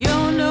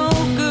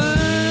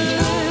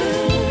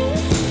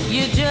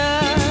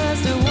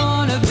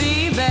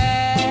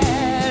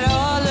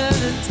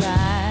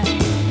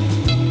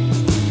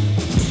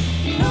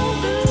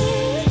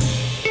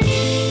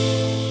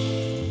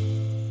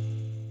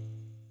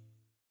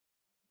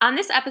On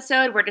this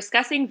episode, we're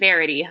discussing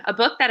Verity, a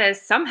book that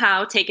has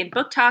somehow taken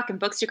Booktok and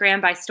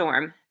Bookstagram by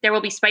storm. There will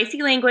be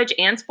spicy language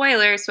and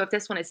spoilers, so if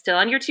this one is still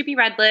on your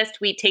to-be-read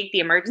list, we take the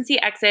emergency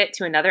exit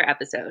to another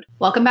episode.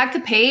 Welcome back to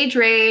Page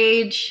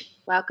Rage.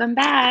 Welcome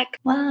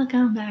back.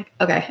 Welcome back.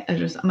 Okay, I'm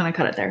going to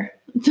cut it there.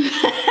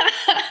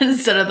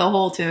 Instead of the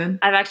whole tune.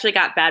 I've actually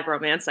got Bad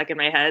Romance stuck in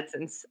my head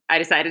since I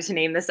decided to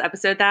name this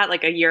episode that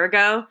like a year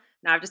ago.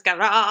 Now I've just got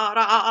that's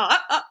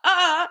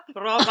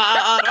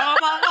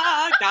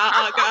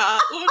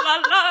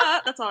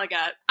all I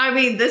got. I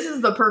mean, this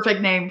is the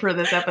perfect name for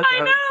this episode.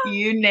 I know.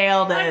 You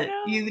nailed it.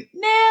 You nailed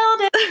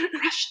it.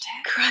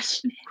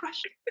 Crushed it.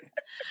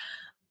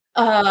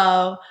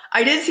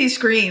 I did see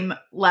Scream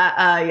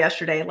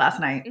last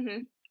night.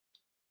 Mm-hmm.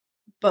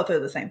 Both are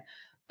the same.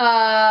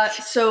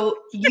 So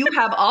you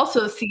have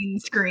also seen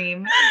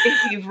Scream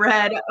if you've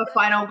read A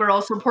Final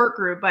Girl Support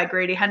Group by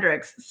Grady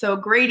Hendrix. So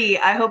Grady,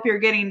 I hope you're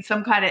getting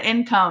some kind of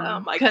income. Oh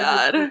my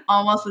God. It's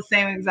almost the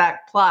same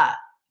exact plot.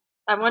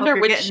 I wonder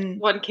which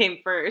one came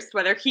first,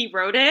 whether he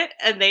wrote it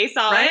and they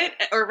saw it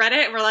or read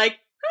it and were like,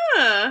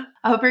 huh.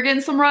 I hope you're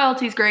getting some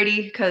royalties,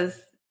 Grady, because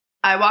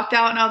I walked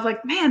out and I was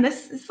like, man,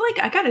 this is like,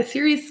 I got a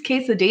serious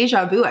case of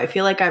deja vu. I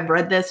feel like I've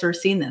read this or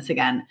seen this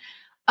again.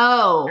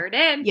 Oh, sure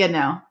did. Yeah,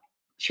 no.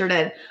 Sure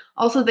did.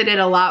 Also, they did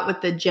a lot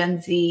with the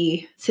Gen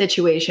Z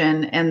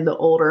situation and the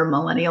older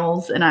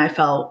millennials, and I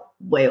felt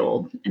way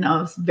old, and I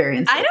was very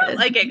insulted. I don't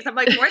like it because I'm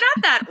like, we're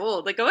not that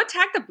old. Like, go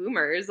attack the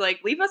boomers. Like,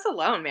 leave us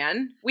alone,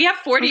 man. We have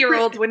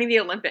 40-year-olds winning the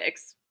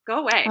Olympics. Go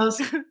away. I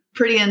was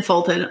pretty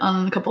insulted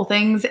on a couple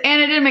things, and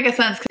it didn't make a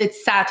sense.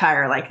 It's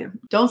satire, like,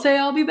 don't say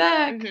I'll be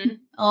back. Mm-hmm.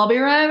 I'll be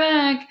right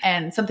back.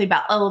 And something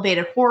about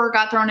elevated horror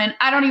got thrown in.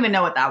 I don't even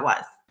know what that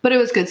was. But it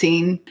was good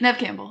seeing Neve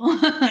Campbell.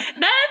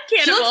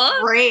 She looks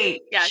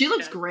great. Yeah, she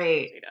looks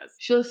great. She does.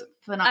 She looks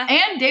phenomenal.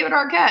 And David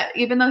Arquette,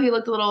 even though he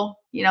looked a little,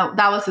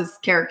 that was his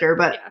character.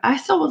 But I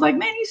still was like,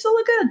 man, you still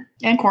look good.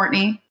 And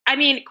Courtney. I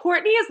mean,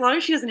 Courtney, as long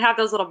as she doesn't have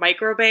those little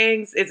micro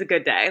bangs, is a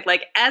good day.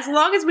 Like, as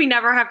long as we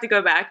never have to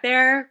go back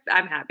there,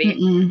 I'm happy.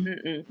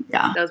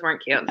 Yeah. Those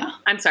weren't cute. Yeah.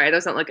 I'm sorry.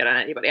 Those don't look good on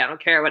anybody. I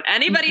don't care what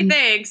anybody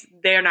thinks.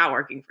 They're not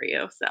working for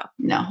you. So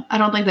no, I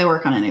don't think they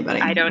work on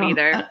anybody. I don't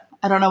either.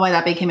 I don't know why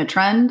that became a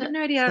trend. I have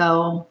no idea.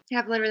 So I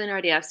have literally no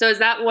idea. So is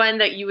that one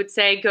that you would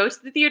say go to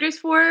the theaters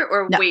for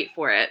or wait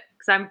for it?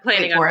 Because I'm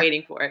planning on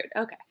waiting for it.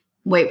 Okay.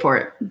 Wait for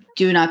it.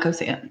 Do not go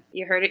see it.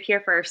 You heard it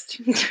here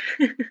first. I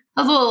was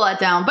a little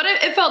let down, but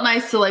it felt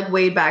nice to like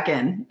wade back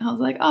in. I was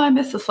like, oh, I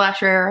miss the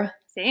slasher era.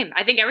 Same.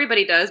 I think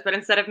everybody does, but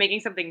instead of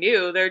making something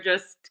new, they're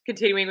just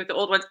continuing with the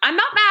old ones. I'm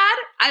not mad.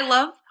 I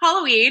love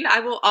Halloween. I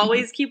will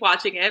always keep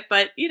watching it,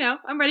 but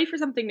I'm ready for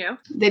something new.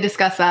 They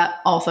discuss that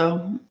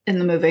also in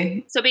the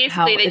movie. So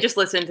basically they just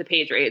listened to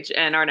Page Rage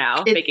and are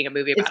now making a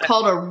movie about it. It's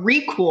called a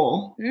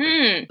requel,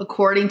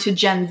 according to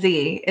Gen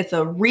Z. It's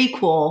a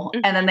requel,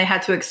 and then they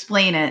had to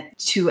explain it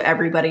to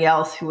everybody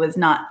else who was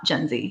not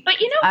Gen Z.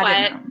 But you know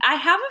what? I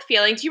have a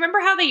feeling, do you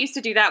remember how they used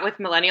to do that with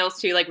millennials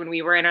too? Like when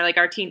we were in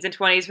our teens and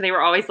 20s, where they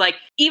were always like,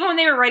 even when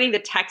they were writing the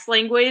text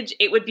language,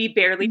 it would be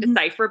barely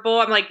decipherable.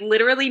 I'm like,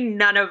 literally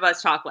none of us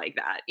talk like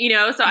that,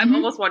 So I'm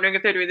almost wondering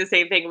if they're doing the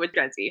same thing with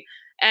Gen Z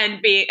and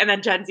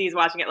then Gen Z is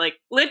watching it like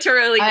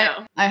literally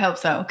no. I hope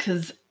so,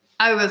 because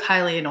I was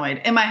highly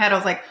annoyed. In my head, I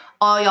was like,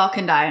 all y'all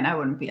can die and I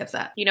wouldn't be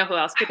upset. You know who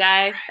else could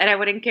die and I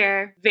wouldn't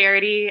care?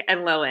 Verity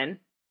and Lowen.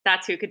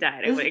 That's who could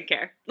die and I wouldn't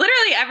care.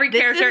 Literally every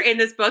character in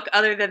this book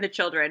other than the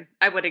children,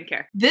 I wouldn't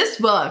care. This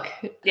book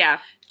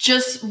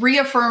just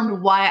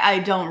reaffirmed why I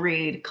don't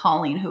read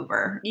Colleen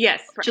Hoover.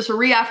 Yes. Just a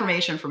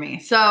reaffirmation for me.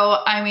 So,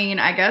 I mean,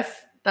 I guess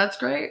that's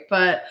great,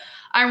 but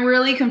I'm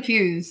really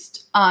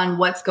confused on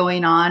what's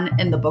going on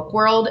in the book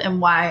world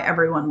and why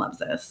everyone loves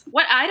this.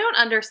 What I don't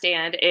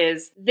understand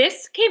is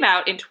this came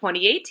out in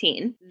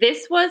 2018.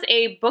 This was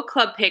a book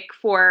club pick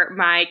for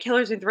my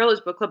Killers and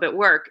Thrillers book club at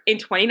work in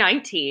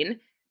 2019.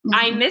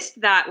 I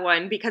missed that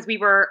one because we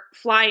were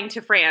flying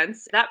to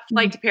France. That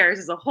flight to Paris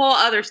is a whole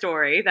other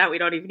story that we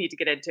don't even need to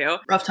get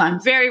into. Rough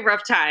times. Very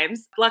rough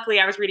times.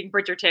 Luckily, I was reading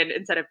Bridgerton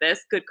instead of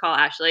this. Good call,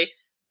 Ashley.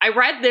 I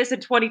read this in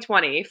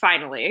 2020,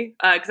 finally,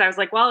 because I was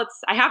like, well,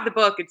 I have the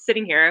book. It's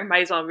sitting here.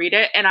 Might as well read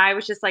it. And I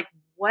was just like,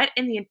 what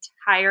in the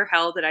entire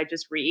hell did I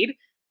just read?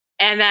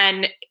 And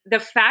then the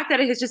fact that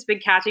it has just been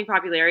catching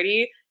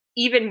popularity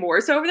even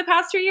more so over the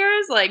past 2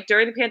 years, like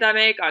during the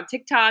pandemic, on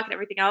TikTok and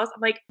everything else. I'm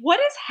like, what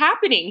is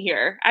happening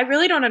here? I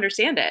really don't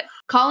understand it.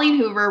 Colleen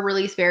Hoover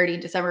released Verity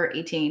December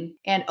 18,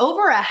 and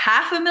over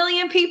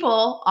 500,000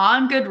 people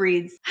on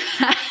Goodreads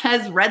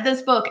has read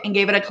this book and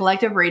gave it a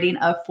collective rating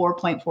of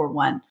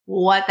 4.41.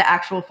 What the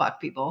actual fuck,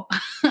 people?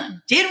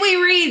 Did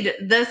we read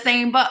the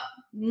same book?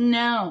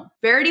 No.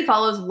 Verity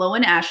follows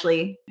Lowen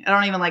Ashley. I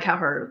don't even like how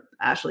her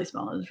Ashley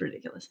spell is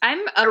ridiculous.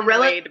 I'm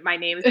annoyed my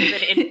name is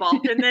even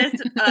involved in this.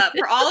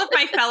 For all of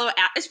my fellow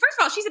first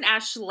of all, she's an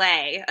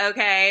Ashley,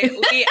 okay?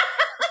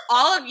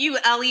 All of you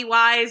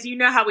Leys, you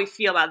know how we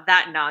feel about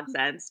that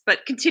nonsense.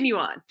 But continue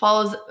on.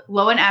 Follows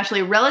Lowen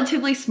Ashley,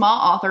 relatively small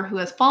author who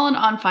has fallen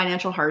on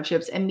financial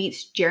hardships and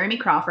meets Jeremy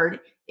Crawford,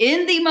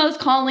 in the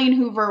most Colleen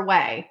Hoover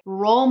way,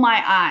 roll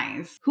my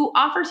eyes, who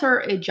offers her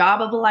a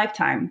job of a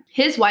lifetime.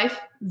 His wife,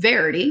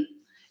 Verity,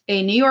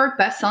 a New York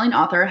best-selling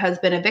author, has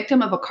been a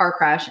victim of a car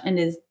crash and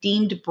is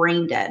deemed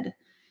brain dead.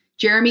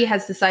 Jeremy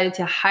has decided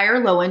to hire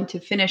Lowen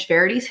to finish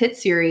Verity's hit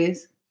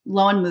series.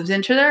 Lowen moves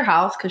into their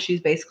house because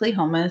she's basically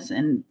homeless,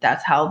 and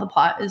that's how the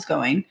plot is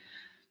going,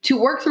 to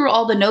work through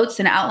all the notes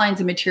and outlines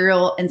of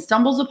material, and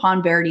stumbles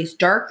upon Verity's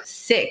dark,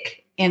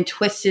 sick, and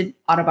twisted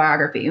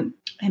autobiography.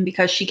 And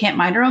because she can't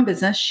mind her own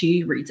business,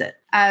 she reads it.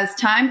 As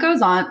time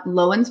goes on,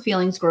 Lowen's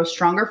feelings grow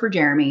stronger for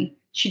Jeremy.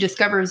 She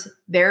discovers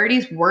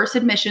Verity's worst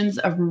admissions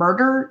of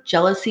murder,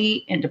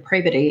 jealousy, and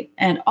depravity,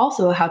 and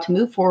also how to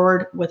move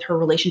forward with her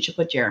relationship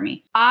with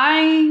Jeremy.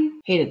 I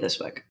hated this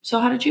book. So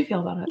how did you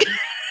feel about it?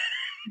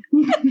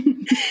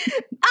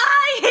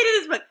 I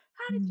hated this book.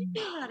 How did you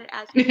feel about it,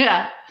 Ashley?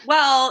 Yeah.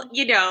 Well,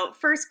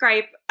 first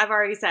gripe, I've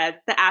already said,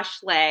 the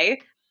Ashley.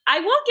 I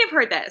will give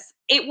her this.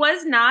 It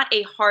was not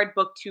a hard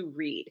book to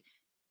read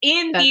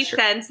in the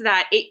sense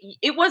that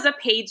it was a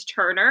page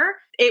turner.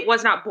 It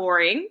was not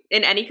boring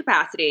in any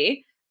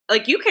capacity.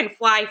 Like, you can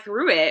fly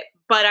through it,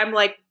 but I'm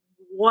like,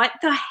 what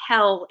the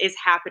hell is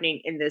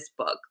happening in this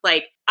book?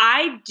 Like,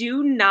 I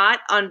do not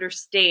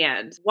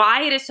understand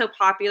why it is so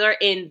popular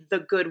in the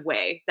good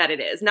way that it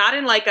is. Not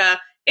in like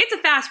it's a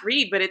fast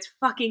read, but it's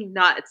fucking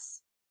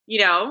nuts.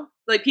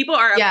 Like, people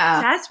are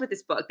obsessed with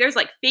this book. There's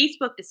like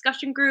Facebook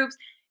discussion groups.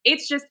 It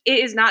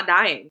is not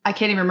dying. I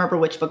can't even remember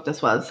which book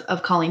this was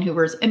of Colleen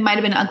Hoover's. It might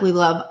have been Ugly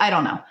Love. I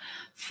don't know.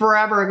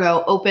 Forever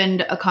ago,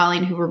 opened a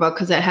Colleen Hoover book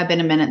because it had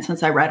been a minute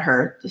since I read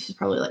her. This is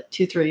probably like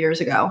 2-3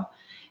 years ago.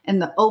 And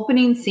the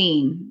opening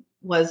scene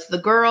was the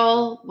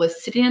girl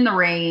was sitting in the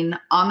rain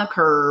on the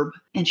curb,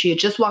 and she had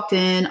just walked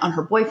in on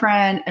her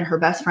boyfriend and her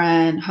best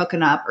friend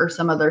hooking up or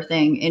some other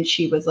thing. And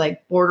she was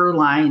like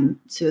borderline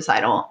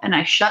suicidal. And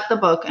I shut the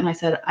book and I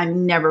said,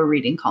 I'm never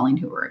reading Colleen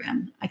Hoover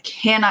again. I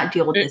cannot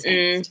deal with this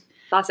angst.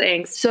 Lots of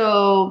angst.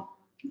 So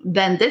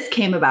then this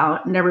came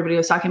about and everybody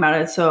was talking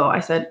about it. So I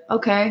said,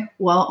 okay,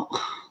 well,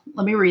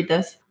 let me read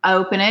this. I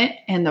open it,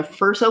 and the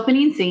first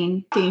opening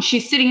scene,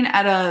 she's sitting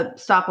at a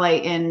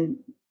stoplight in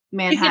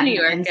Manhattan. She's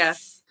in New York, yeah.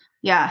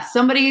 Yeah,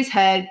 somebody's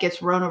head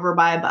gets run over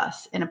by a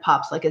bus and it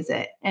pops like a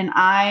zit. And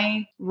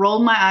I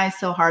rolled my eyes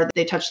so hard that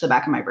they touched the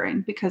back of my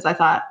brain because I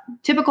thought,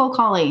 typical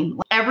Colleen.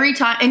 Every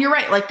time, and you're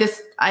right, like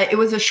this, it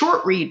was a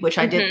short read, which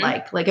I did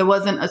like. Like, it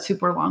wasn't a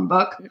super long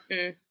book.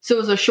 So it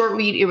was a short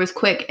read. It was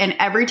quick. And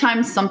every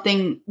time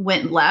something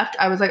went left,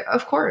 I was like,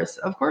 of course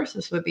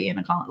this would be in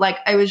a Colleen. Like,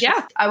 I was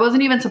just, I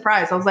wasn't even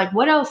surprised. I was like,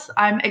 what else?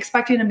 I'm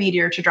expecting a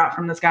meteor to drop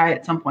from the sky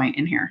at some point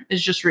in here.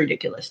 It's just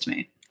ridiculous to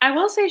me. I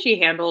will say she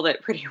handled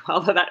it pretty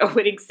well for that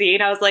opening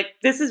scene. I was like,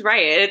 this is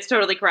right. It's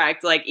totally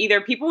correct. Like,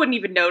 either people wouldn't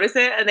even notice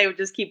it and they would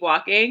just keep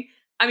walking.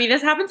 I mean,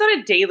 this happens on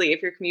a daily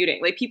if you're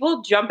commuting. Like,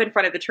 people jump in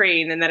front of the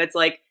train and then it's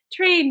like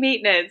train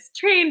maintenance,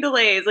 train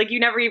delays. Like, you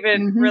never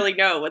even really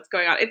know what's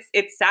going on.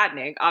 It's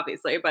saddening,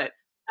 obviously. But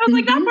I was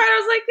like, that part,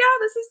 I was like,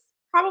 yeah, this is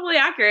probably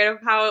accurate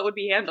of how it would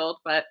be handled.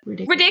 But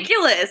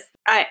ridiculous.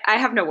 I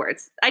have no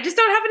words. I just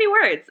don't have any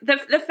words.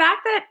 The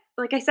fact that,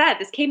 like I said,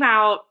 this came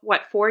out,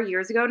 4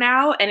 years ago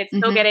now, and it's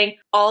still getting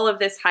all of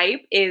this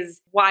hype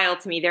is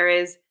wild to me. There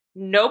is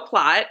no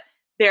plot.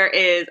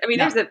 There's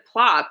a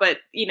plot, but,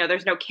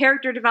 there's no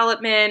character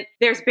development.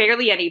 There's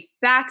barely any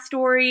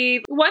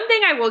backstory. One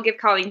thing I will give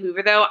Colleen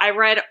Hoover, though, I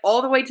read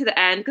all the way to the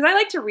end because I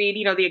like to read,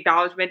 the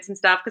acknowledgments and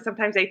stuff because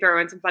sometimes they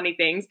throw in some funny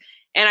things.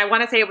 And I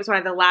want to say it was one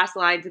of the last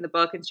lines in the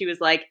book, and she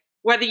was like,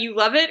 whether you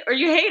love it or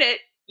you hate it,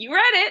 you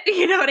read it.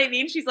 You know what I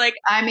mean? She's like,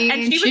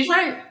 and she's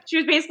right. She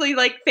was basically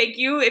like, thank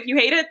you if you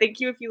hate it. Thank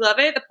you if you love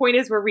it. The point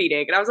is we're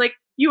reading. And I was like,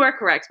 you are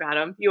correct,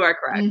 madam. You are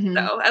correct.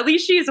 So at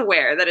least she's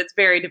aware that it's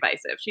very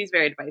divisive. She's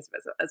very divisive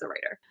as a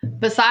writer.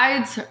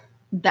 Besides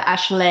the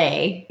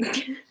Ashley,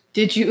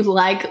 did you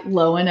like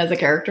Lowen as a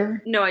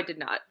character? No, I did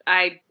not.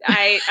 I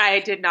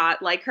did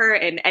not like her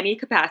in any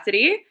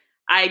capacity.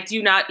 I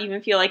do not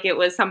even feel like it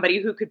was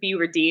somebody who could be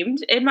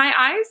redeemed in my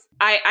eyes.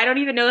 I don't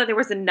even know that there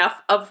was enough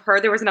of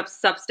her. There was enough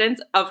substance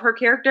of her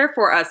character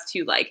for us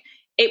to like.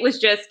 It was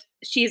just,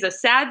 she's a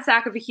sad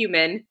sack of a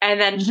human.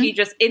 And then she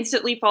just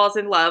instantly falls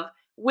in love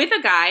with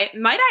a guy,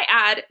 might I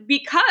add,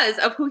 because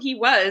of who he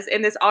was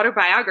in this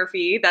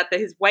autobiography that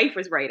his wife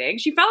was writing.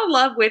 She fell in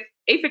love with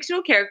a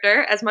fictional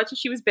character as much as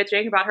she was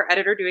bitching about her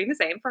editor doing the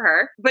same for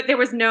her. But there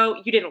was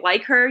you didn't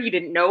like her, you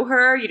didn't know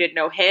her, you didn't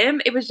know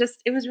him. It was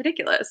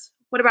ridiculous.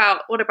 What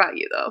about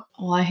you though?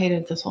 Well, I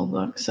hated this whole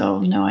book, so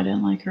no, I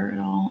didn't like her at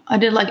all. I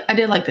did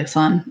like the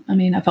son. I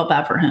mean, I felt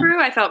bad for him.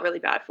 True, I felt really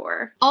bad for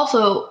her.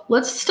 Also,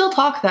 let's still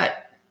talk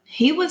that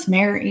he was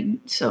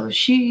married, so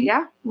she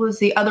was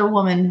the other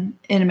woman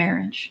in a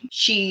marriage.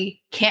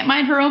 She can't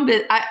mind her own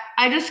business.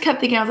 I just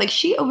kept thinking, I was like,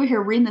 she over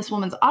here reading this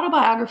woman's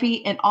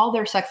autobiography and all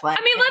their sex life.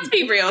 I mean, let's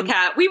be real,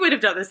 Kat. We would have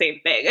done the same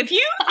thing. If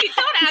you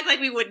don't act like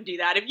we wouldn't do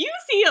that. If you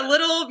see a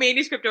little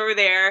manuscript over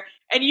there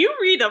and you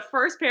read the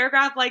first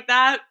paragraph like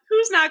that,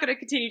 who's not going to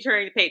continue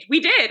turning the page?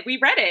 We did. We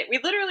read it. We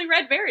literally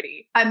read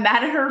Verity. I'm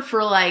mad at her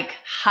for like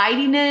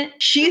hiding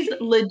it. She's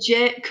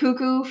legit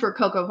cuckoo for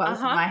Cocoa Puffs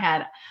in my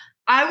head.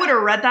 I would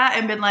have read that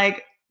and been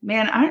like,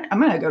 man, I'm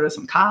going to go to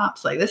some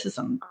cops. Like, this is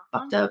some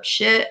fucked up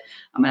shit.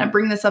 I'm going to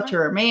bring this up to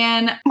her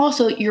man.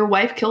 Also, your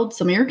wife killed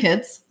some of your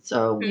kids.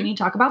 So we need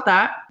to talk about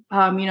that.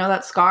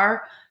 That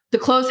scar. The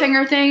clothes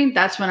hanger thing,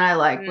 that's when I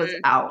was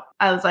out.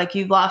 I was like,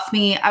 you've lost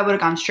me. I would have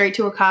gone straight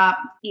to a cop.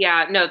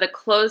 Yeah, no, the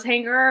clothes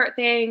hanger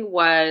thing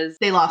was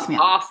they lost me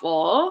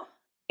awful.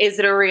 Is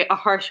it a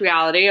harsh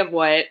reality of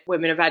what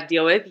women have had to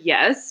deal with?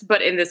 Yes.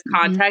 But in this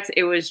context,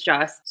 it was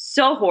just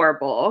so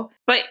horrible.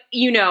 But,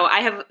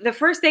 the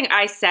first thing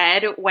I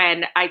said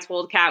when I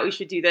told Kat we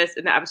should do this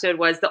in the episode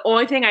was the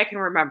only thing I can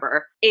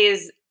remember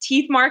is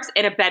teeth marks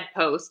in a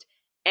bedpost.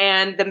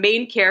 And the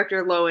main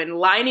character, Lowen,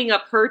 lining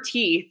up her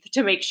teeth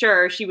to make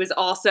sure she was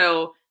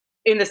also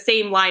in the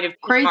same line of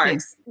teeth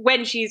marks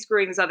when she's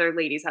screwing this other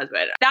lady's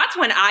husband. That's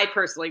when I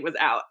personally was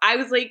out. I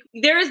was like,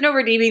 there is no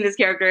redeeming this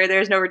character.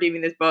 There's no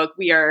redeeming this book.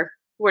 We're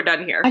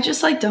done here. I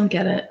just don't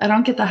get it. I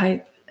don't get the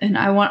hype. And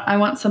I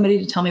want somebody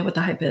to tell me what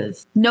the hype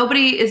is.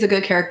 Nobody is a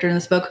good character in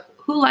this book.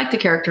 Who liked the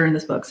character in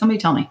this book? Somebody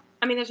tell me.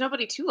 I mean, there's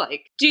nobody to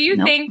like. Do you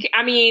think,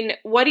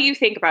 what do you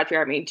think about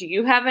Jeremy? Do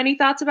you have any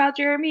thoughts about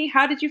Jeremy?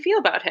 How did you feel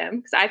about him?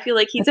 Because I feel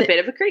like he's a bit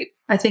of a creep.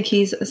 I think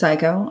he's a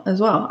psycho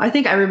as well. I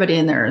think everybody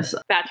in there is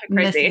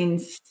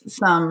missing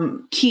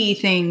some key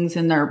things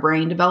in their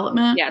brain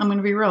development. Yes. I'm going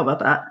to be real about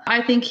that.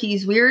 I think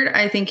he's weird.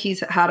 I think he's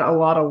had a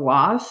lot of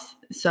loss.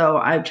 So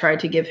I've tried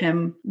to give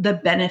him the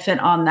benefit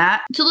on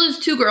that. To lose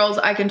 2 girls,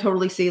 I can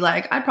totally see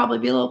I'd probably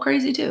be a little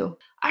crazy too.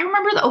 I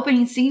remember the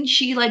opening scene.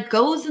 She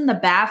goes in the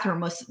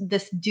bathroom with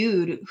this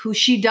dude who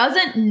she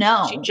doesn't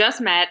know. She just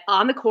met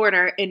on the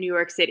corner in New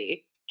York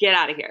City. Get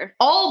out of here.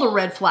 All the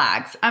red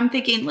flags. I'm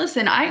thinking,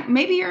 listen,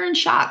 maybe you're in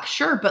shock.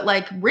 Sure. But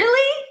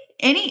really?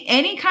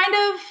 Any kind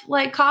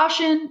of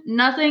caution?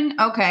 Nothing?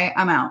 Okay,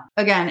 I'm out.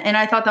 Again, and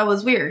I thought that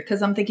was weird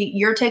because I'm thinking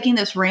you're taking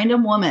this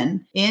random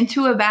woman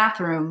into a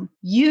bathroom.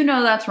 You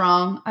know that's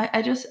wrong. I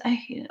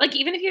hate it.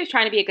 Even if he was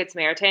trying to be a good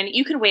Samaritan,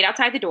 you can wait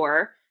outside the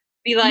door.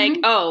 Be like,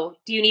 oh,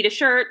 do you need a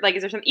shirt?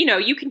 Is there something,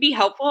 you can be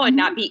helpful and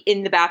not be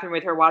in the bathroom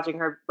with her, watching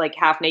her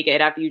half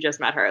naked after you just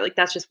met her.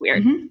 That's just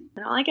weird. I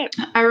don't like it.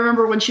 I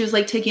remember when she was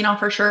taking off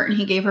her shirt and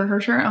he gave her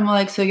shirt. I'm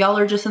like, so y'all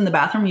are just in the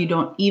bathroom. You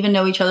don't even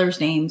know each other's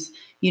names.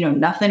 You know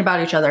nothing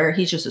about each other.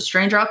 He's just a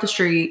stranger off the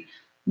street.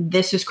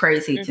 This is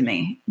crazy to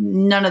me.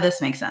 None of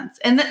this makes sense.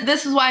 And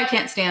this is why I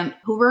can't stand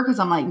Hoover, because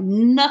I'm like,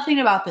 nothing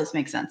about this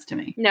makes sense to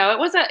me. No, it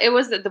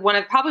was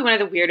probably one of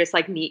the weirdest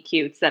meet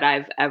cutes that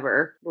I've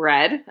ever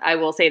read. I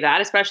will say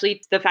that,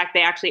 especially the fact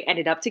they actually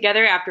ended up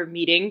together after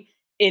meeting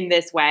in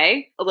this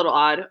way. A little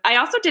odd. I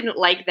also didn't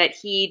like that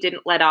he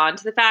didn't let on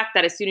to the fact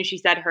that as soon as she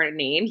said her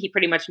name, he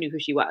pretty much knew who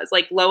she was.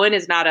 Lowen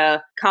is not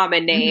a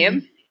common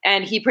name.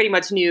 And he pretty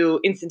much knew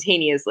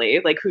instantaneously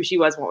who she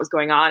was and what was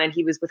going on. And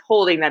he was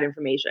withholding that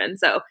information.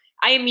 So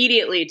I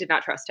immediately did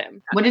not trust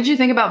him. What did you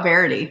think about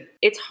Verity?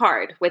 It's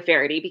hard with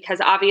Verity because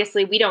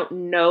obviously we don't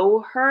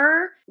know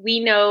her.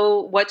 We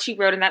know what she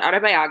wrote in that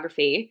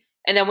autobiography.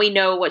 And then we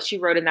know what she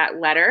wrote in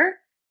that letter.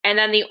 And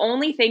then the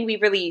only thing we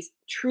really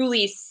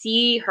truly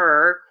see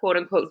her, quote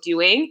unquote,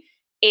 doing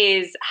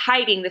is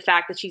hiding the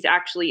fact that she's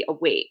actually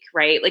awake,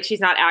 right? She's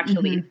not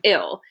actually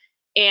ill.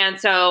 And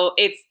so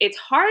it's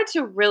hard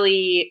to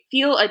really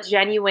feel a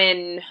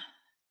genuine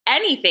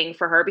anything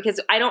for her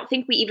because I don't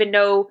think we even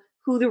know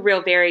who the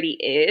real Verity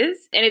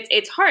is. And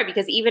it's hard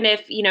because even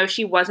if,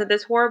 she wasn't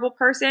this horrible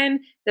person,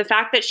 the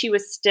fact that she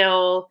was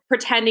still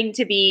pretending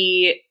to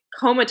be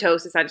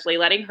comatose, essentially,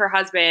 letting her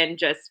husband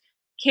just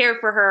care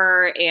for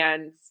her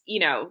and,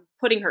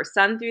 putting her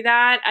son through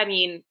that. I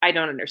mean, I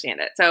don't understand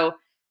it. So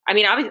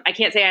obviously, I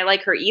can't say I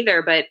like her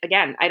either, but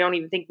again, I don't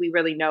even think we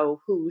really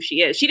know who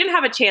she is. She didn't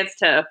have a chance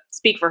to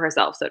speak for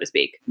herself, so to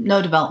speak.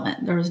 No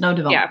development. There was no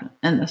development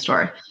in the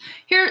story.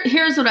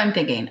 Here's what I'm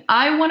thinking.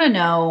 I want to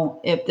know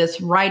if this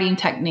writing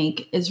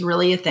technique is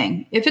really a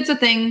thing. If it's a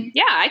thing.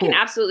 Yeah, I can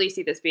absolutely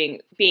see this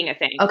being a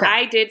thing. Okay.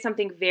 I did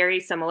something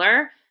very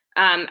similar.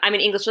 I'm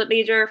an English lit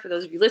major, for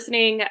those of you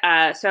listening.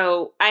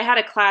 So I had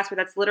a class where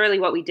that's literally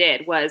what we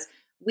did was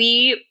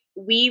we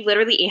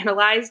literally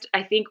analyzed,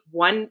 I think,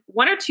 one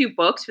or 2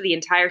 books for the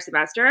entire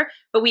semester,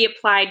 but we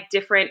applied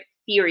different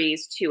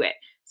theories to it.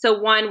 So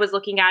one was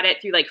looking at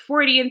it through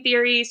Freudian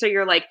theory. So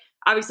you're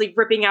obviously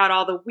ripping out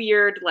all the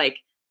weird,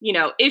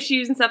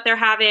 issues and stuff they're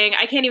having.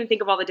 I can't even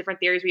think of all the different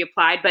theories we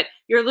applied, but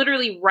you're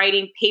literally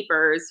writing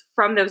papers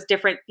from those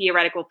different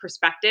theoretical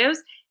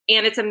perspectives.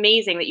 And it's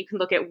amazing that you can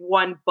look at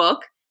one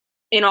book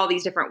in all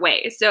these different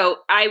ways. So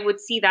I would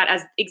see that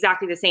as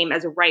exactly the same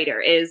as a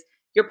writer is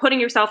you're putting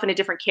yourself in a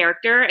different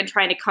character and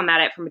trying to come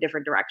at it from a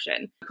different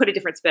direction, put a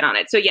different spin on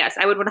it. So yes,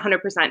 I would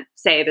 100%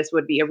 say this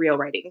would be a real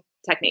writing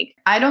technique.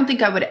 I don't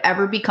think I would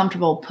ever be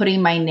comfortable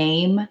putting my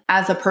name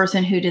as a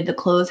person who did the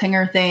clothes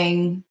hanger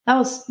thing. That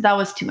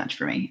was too much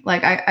for me.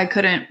 I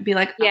couldn't be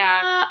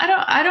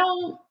I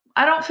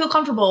don't feel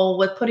comfortable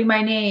with putting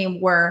my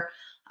name where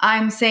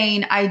I'm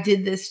saying I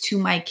did this to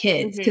my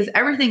kids because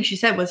everything she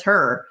said was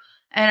her.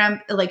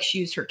 And I'm she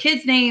used her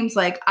kids' names.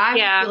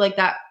 I feel like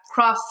that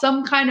crossed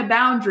some kind of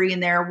boundary in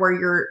there where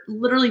you're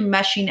literally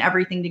meshing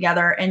everything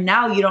together. And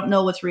now you don't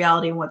know what's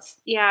reality and what's.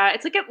 Yeah.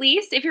 It's like, at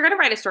least if you're going to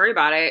write a story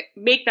about it,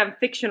 make them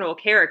fictional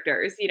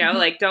characters,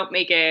 like don't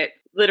make it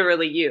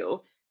literally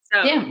you.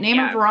 So, Yeah, name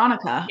her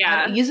Veronica.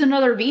 Yeah. Use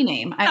another V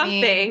name.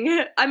 Something.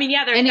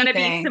 Yeah, there's going to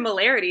be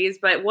similarities,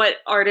 but what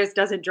artist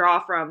doesn't draw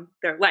from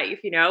their life,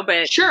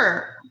 But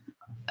sure.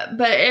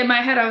 But in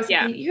my head, I was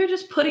thinking, you're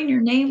just putting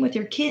your name with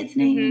your kids'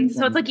 names.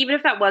 So it's like, even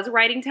if that was a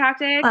writing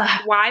tactic,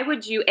 why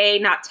would you,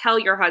 not tell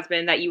your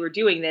husband that you were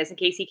doing this in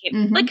case he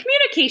came? Like,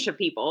 communication,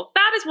 people.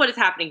 That is what is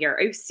happening here.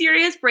 A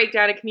serious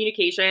breakdown in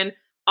communication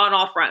on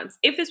all fronts.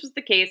 If this was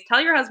the case,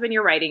 tell your husband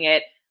you're writing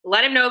it.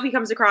 Let him know if he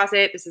comes across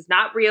it. This is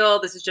not real.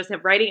 This is just a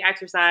writing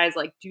exercise.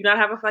 Like, do not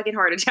have a fucking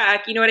heart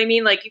attack. You know what I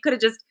mean? Like, you could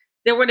have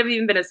there wouldn't have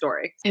even been a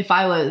story. If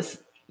I was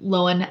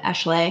Colleen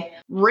Ashley,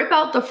 rip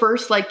out the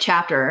first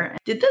chapter.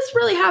 Did this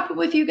really happen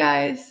with you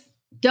guys?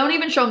 Don't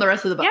even show them the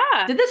rest of the book.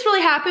 Yeah. Did this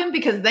really happen?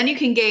 Because then you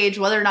can gauge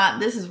whether or not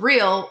this is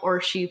real or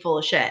is she full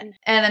of shit.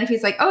 And then if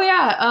he's like, oh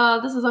yeah,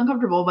 this is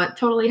uncomfortable, but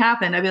totally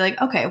happened. I'd be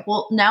like, okay,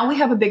 well now we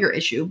have a bigger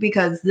issue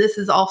because this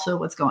is also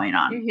what's going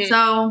on.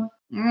 So.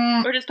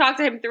 Or just talk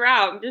to him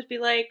throughout and just be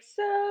like,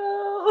 so,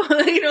 I'm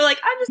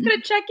just going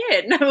to check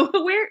in.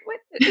 What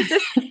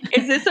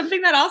is this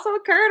something that also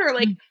occurred? Or how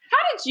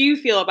did you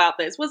feel about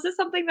this? Was this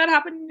something that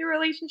happened in your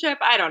relationship?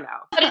 I don't know.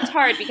 But it's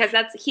hard because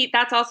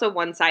that's also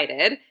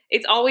one-sided.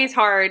 It's always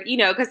hard,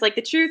 because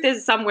the truth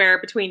is somewhere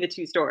between the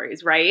two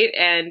stories, right?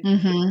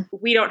 And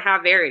we don't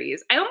have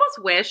Verities. I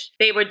almost wish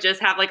they would just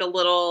have a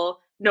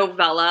little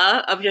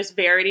novella of just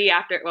Verity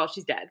after, well,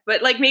 she's dead,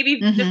 but maybe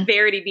just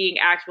Verity being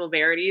actual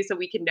Verity so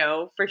we can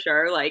know for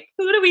sure,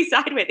 who do we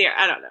side with here?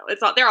 I don't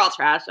know. They're all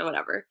trash or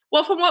whatever.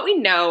 Well, from what we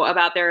know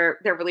about their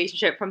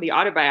relationship from the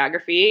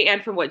autobiography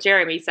and from what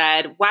Jeremy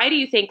said, why do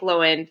you think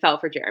Lowen fell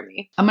for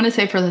Jeremy? I'm going to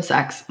say for the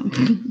sex.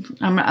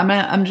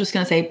 I'm just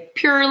going to say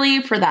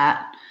purely for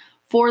that.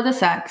 For the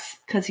sex,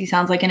 because he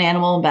sounds like an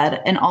animal in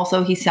bed. And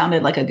also he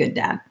sounded like a good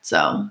dad.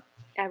 So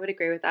I would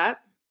agree with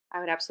that. I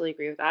would absolutely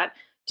agree with that.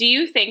 Do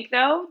you think,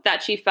 though,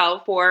 that she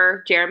fell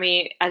for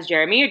Jeremy as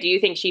Jeremy, or do you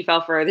think she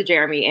fell for the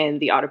Jeremy in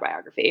the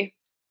autobiography?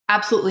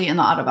 Absolutely in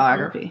the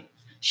autobiography.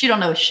 She don't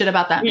know shit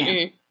about that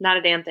man. Not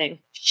a damn thing.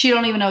 She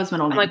don't even know his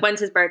middle name.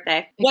 When's his birthday?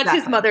 Exactly. What's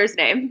his mother's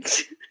name?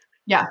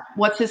 Yeah.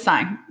 What's his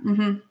sign?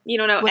 You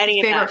don't know What's any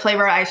his of favorite that.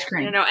 flavor of ice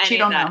cream. You don't know any she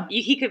don't of that. know.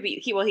 He could be,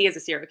 he is a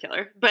serial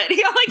killer, but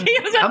he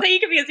was about to say he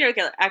could be a serial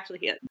killer. Actually,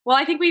 he is. Well,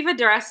 I think we've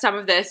addressed some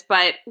of this,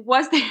 but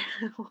was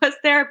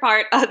there a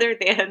part other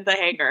than the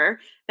hanger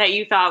that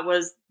you thought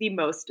was the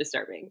most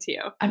disturbing to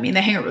you? I mean,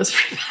 the hanger was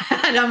pretty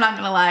bad. I'm not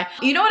going to lie.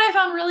 You know what I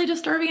found really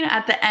disturbing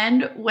at the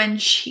end when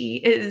she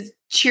is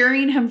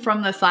cheering him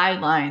from the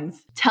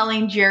sidelines,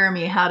 telling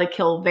Jeremy how to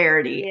kill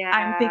Verity. Yeah.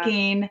 I'm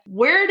thinking,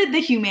 where did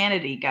the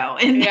humanity go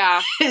in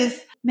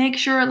this? Make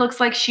sure it looks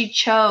like she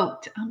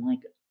choked. I'm like,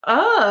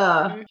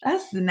 oh,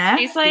 that's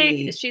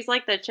nasty. She's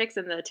like the chicks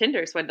in the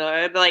Tinder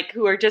swindler,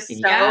 who are just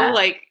so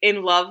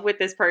in love with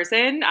this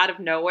person out of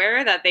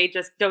nowhere that they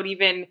just don't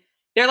even,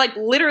 they're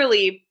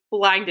literally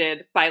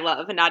blinded by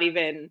love and not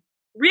even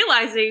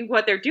realizing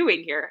what they're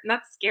doing here. And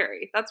that's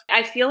scary.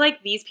 I feel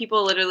like these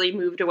people literally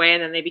moved away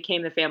and then they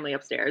became the family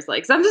upstairs.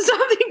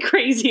 Something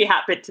crazy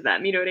happened to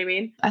them. You know what I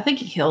mean? I think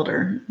he killed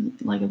her,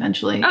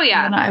 eventually. Oh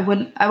yeah. And I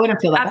wouldn't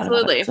feel that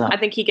absolutely. Bad about it, so. I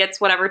think he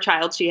gets whatever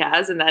child she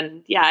has, and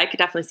then I could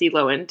definitely see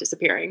Lowen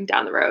disappearing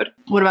down the road.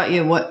 What about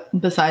you? What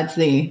besides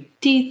the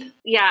teeth?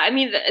 Yeah, I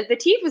mean, the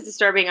teeth was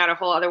disturbing out a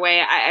whole other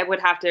way. I would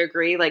have to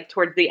agree,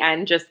 towards the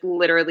end, just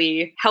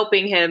literally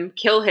helping him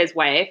kill his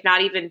wife,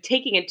 not even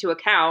taking into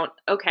account,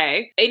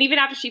 okay. And even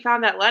after she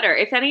found that letter,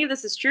 if any of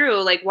this is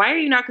true, why are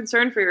you not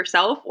concerned for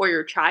yourself or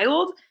your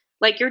child?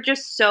 You're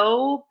just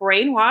so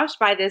brainwashed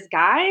by this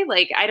guy.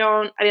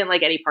 I didn't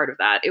like any part of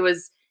that. It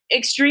was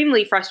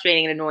extremely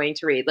frustrating and annoying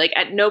to read.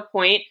 At no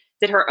point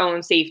did her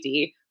own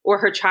safety or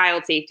her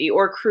child's safety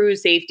or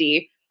crew's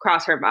safety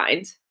cross her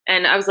mind.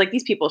 And I was like,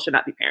 these people should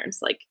not be parents,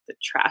 the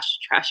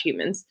trash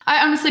humans.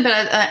 I honestly, but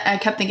I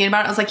kept thinking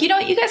about it. I was like, you know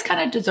what? You guys kind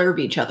of deserve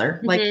each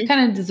other. You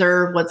kind of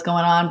deserve what's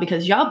going on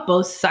because y'all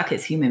both suck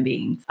as human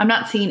beings. I'm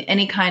not seeing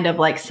any kind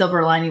of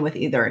silver lining with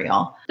either of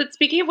y'all. But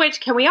speaking of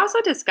which, can we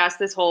also discuss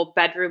this whole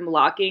bedroom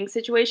locking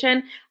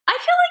situation? I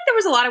feel like there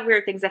was a lot of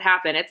weird things that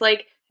happened. It's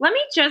let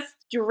me just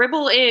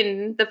dribble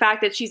in the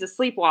fact that she's a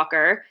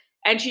sleepwalker.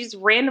 And she just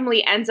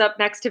randomly ends up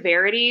next to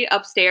Verity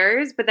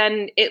upstairs, but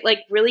then it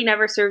really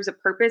never serves a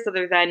purpose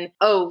other than,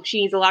 oh, she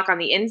needs a lock on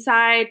the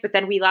inside, but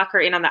then we lock her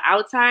in on the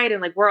outside,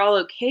 and we're all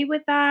okay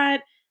with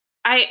that.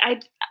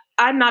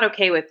 I'm not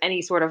okay with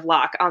any sort of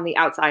lock on the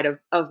outside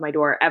of my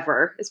door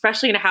ever,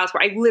 especially in a house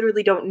where I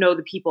literally don't know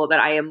the people that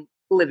I am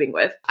living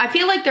with. I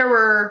feel like there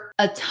were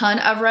a ton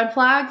of red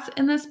flags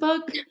in this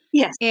book.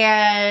 Yes.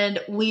 And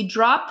we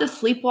dropped the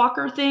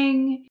sleepwalker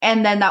thing.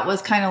 And then that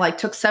was kind of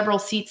took several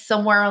seats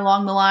somewhere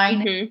along the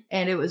line.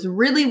 And it was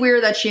really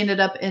weird that she ended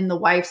up in the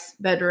wife's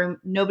bedroom.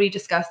 Nobody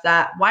discussed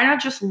that. Why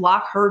not just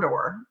lock her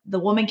door? The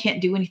woman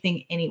can't do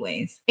anything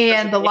anyways.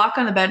 And the lock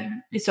on the bed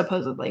is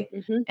supposedly.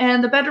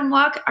 And the bedroom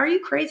lock, are you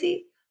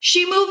crazy?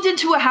 She moved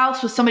into a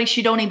house with somebody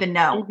she don't even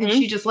know, and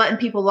she just letting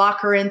people lock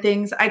her in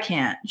things. I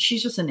can't.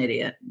 She's just an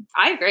idiot.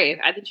 I agree.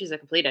 I think she's a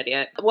complete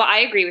idiot. Well, I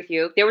agree with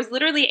you. There was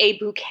literally a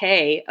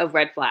bouquet of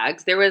red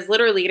flags. There was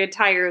literally an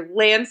entire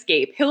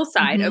landscape,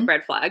 hillside of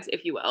red flags,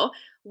 if you will.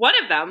 One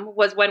of them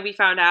was when we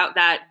found out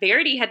that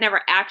Verity had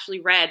never actually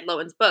read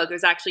Lowen's book. It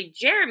was actually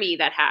Jeremy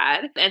that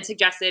had, and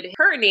suggested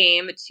her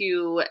name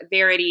to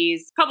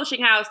Verity's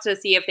publishing house to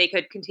see if they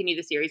could continue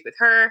the series with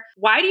her.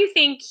 Why do you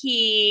think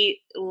he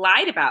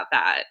lied about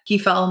that? He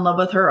fell in love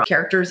with her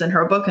characters in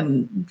her book,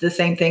 and the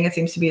same thing. It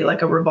seems to be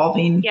like a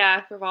revolving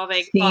theme.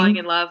 Falling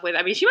in love with.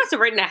 I mean, she must have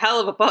written a hell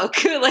of a book.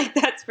 Like,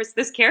 that's for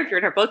this character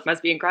in her book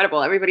must be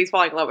incredible. Everybody's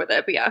falling in love with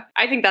it. But yeah,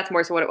 I think that's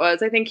more so what it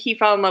was. I think he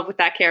fell in love with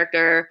that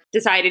character,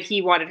 decided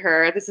he wanted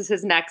her. This is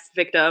his next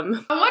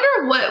victim. I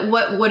wonder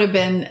what would have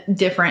been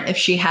different if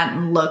she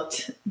hadn't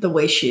looked the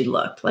way she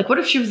looked. Like, what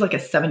if she was like a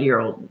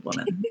 70-year-old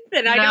woman?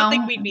 Then I don't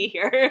think we'd be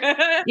here.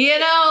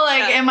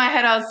 In my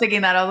head, I was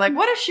thinking that. I was like,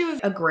 what if she was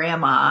a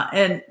grandma?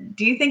 And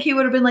do you think he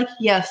would have been like,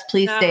 yes,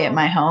 please stay at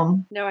my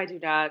home? No, I do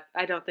not.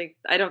 I don't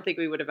think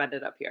we would have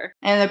ended up here.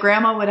 And the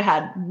grandma would have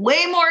had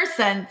way more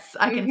sense.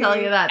 I can tell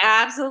you that.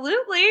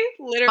 Absolutely.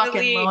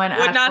 Literally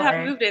would not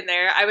have moved in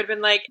there. I would have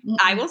been like,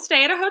 I will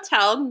stay at a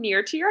hotel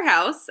near to your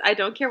house. I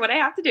don't care what I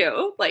have to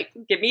do. Like,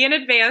 give me an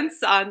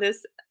advance on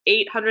this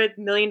 $800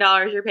 million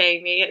you're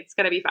paying me. It's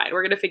going to be fine.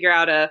 We're going to figure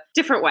out a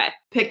different way.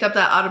 Picked up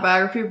that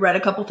autobiography, read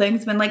a couple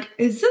things, been like,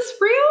 is this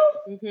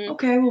real?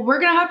 Okay, well, we're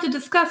going to have to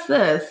discuss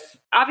this.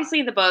 Obviously,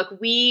 in the book,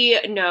 we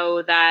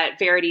know that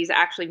Verity's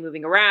actually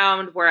moving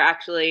around. We're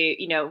actually,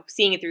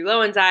 seeing it through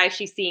Lowen's eyes.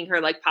 She's seeing her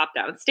like pop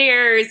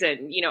downstairs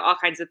and, all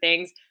kinds of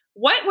things.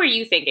 What were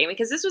you thinking?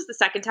 Because this was the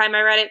second time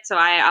I read it, so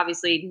I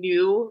obviously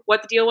knew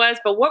what the deal was.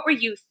 But what were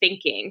you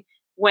thinking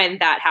when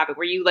that happened?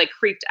 Were you like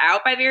creeped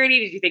out by Verity?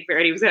 Did you think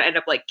Verity was going to end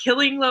up like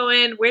killing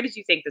Lowen? Where did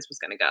you think this was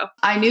going to go?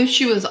 I knew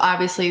she was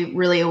obviously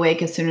really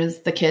awake as soon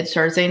as the kid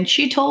started saying,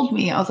 she told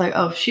me. I was like,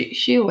 oh,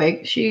 she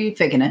awake. She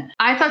faking it.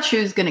 I thought she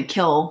was going to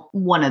kill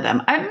one of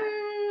them. I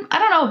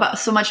don't know about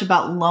so much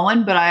about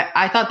Lowen, but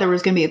I thought there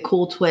was going to be a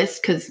cool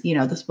twist because,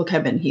 this book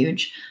had been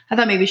huge. I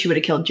thought maybe she would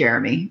have killed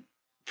Jeremy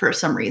for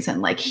some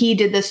reason. Like, he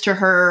did this to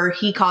her,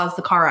 he caused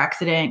the car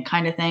accident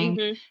kind of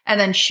thing. And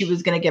then she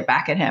was going to get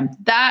back at him.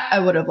 That I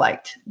would have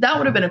liked. That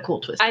would have been a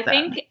cool twist.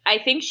 I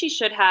think she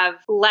should have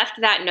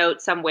left that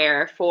note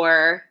somewhere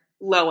for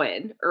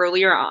Lowen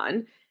earlier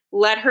on.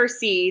 Let her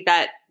see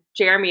that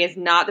Jeremy is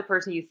not the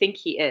person you think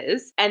he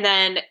is. And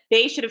then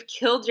they should have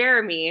killed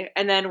Jeremy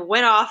and then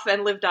went off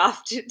and lived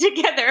off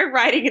together,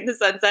 riding in the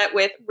sunset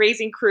with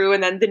raising crew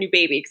and then the new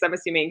baby. Because I'm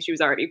assuming she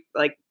was already,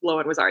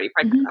 Lowen was already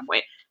pregnant at that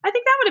point. I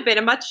think that would have been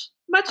a much,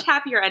 much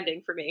happier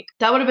ending for me.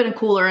 That would have been a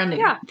cooler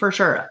ending, for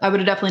sure. I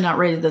would have definitely not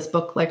rated this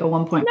book like a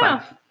 1.5.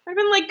 No. I've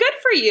been like, good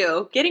for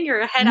you, getting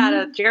your head out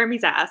of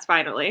Jeremy's ass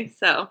finally.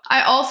 So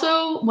I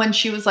also, when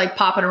she was like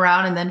popping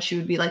around and then she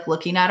would be like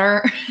looking at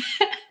her,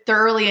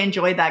 thoroughly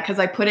enjoyed that because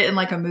I put it in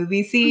like a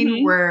movie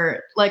scene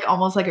where like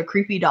almost like a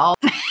creepy doll.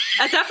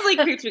 That definitely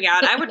creeped me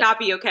out. I would not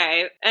be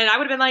okay. And I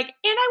would have been like, and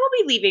I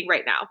will be leaving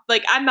right now.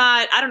 Like,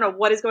 I don't know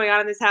what is going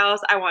on in this house.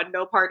 I want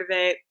no part of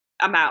it.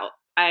 I'm out.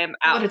 I am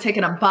out. I would have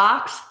taken a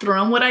box,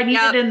 thrown what I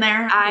needed in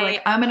there.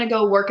 I'm going to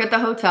go work at the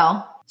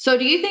hotel. So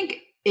do you think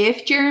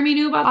if Jeremy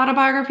knew about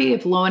autobiography,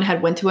 if Lowen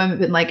had went to him and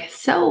been like,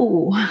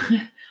 so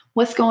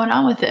what's going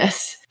on with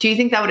this? Do you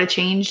think that would have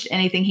changed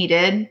anything he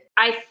did?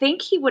 I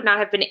think he would not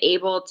have been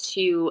able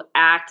to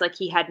act like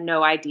he had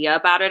no idea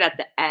about it at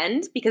the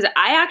end, because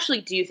I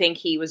actually do think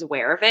he was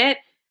aware of it.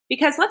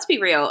 Because let's be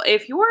real,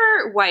 if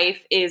your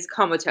wife is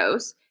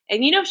comatose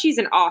and she's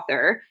an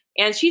author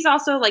and she's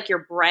also like your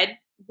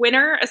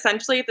breadwinner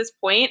essentially at this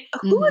point,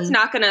 who is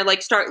not going to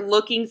like start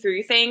looking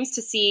through things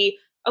to see,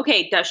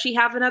 okay, does she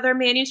have another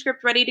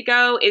manuscript ready to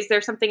go? Is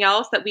there something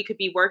else that we could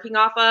be working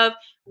off of?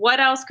 What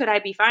else could I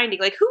be finding?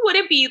 Like, who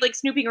wouldn't be like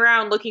snooping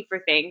around looking for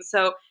things?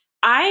 So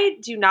I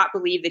do not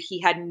believe that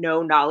he had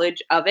no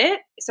knowledge of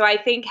it. So I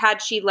think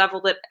had she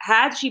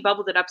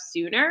bubbled it up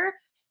sooner,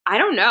 I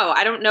don't know.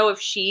 I don't know if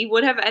she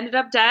would have ended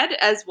up dead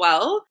as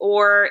well,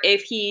 or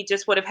if he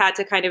just would have had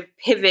to kind of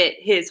pivot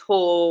his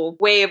whole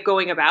way of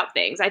going about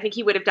things. I think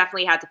he would have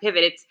definitely had to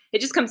pivot.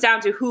 It just comes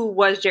down to who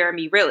was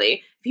Jeremy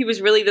really. If he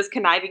was really this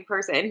conniving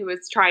person who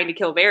was trying to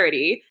kill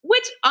Verity,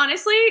 which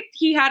honestly,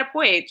 he had a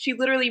point. She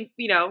literally,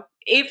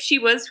 if she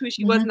was who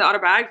she was in the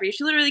autobiography,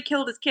 she literally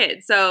killed his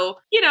kid. So,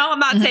 I'm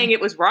not saying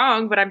it was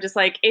wrong, but I'm just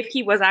like, if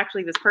he was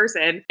actually this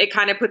person, it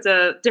kind of puts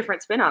a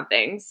different spin on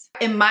things.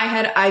 In my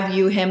head, I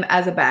view him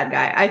as a bad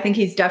guy. I think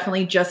he's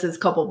definitely just as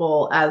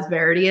culpable as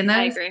Verity in this.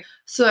 I agree.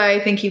 So I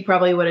think he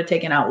probably would have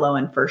taken out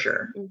Lowen for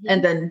sure.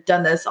 And then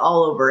done this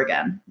all over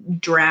again,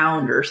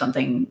 drowned or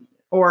something.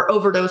 Or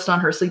overdosed on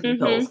her sleeping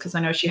pills, because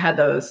I know she had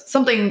those.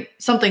 Something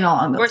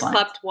along those lines.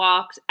 Or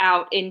walked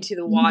out into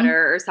the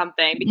water or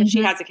something, because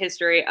she has a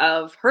history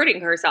of hurting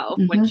herself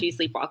when she's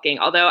sleepwalking.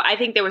 Although I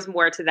think there was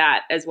more to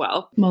that as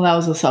well. Well, that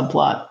was a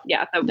subplot.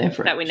 Yeah,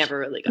 that we never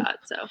really got.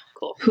 So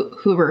cool.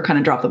 Hoover kind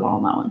of dropped the ball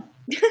on that one.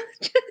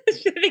 I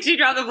think she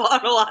dropped the ball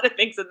on a lot of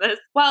things in this.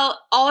 Well,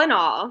 all in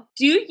all,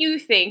 do you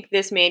think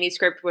this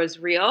manuscript was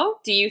real?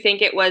 Do you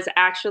think it was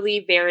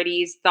actually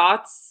Verity's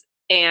thoughts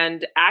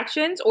and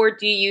actions, or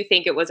do you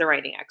think it was a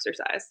writing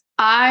exercise?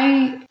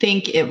 I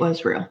think it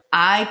was real.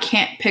 I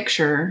can't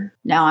picture,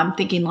 now I'm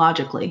thinking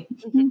logically.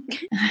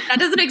 That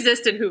doesn't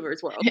exist in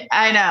Hoover's world.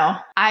 I know.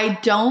 I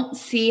don't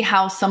see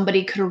how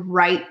somebody could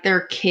write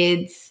their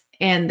kids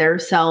and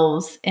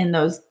themselves in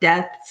those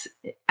deaths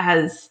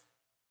as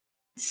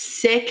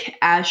sick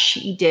as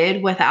she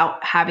did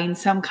without having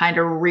some kind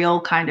of real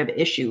kind of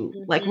issue,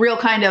 like real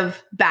kind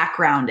of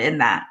background in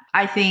that.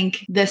 I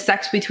think the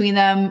sex between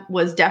them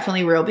was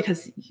definitely real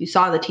because you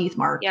saw the teeth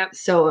mark. Yep.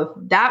 So if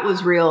that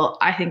was real,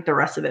 I think the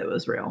rest of it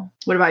was real.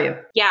 What about you?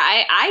 Yeah,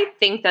 I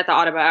think that the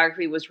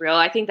autobiography was real.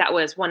 I think that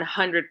was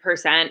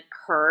 100%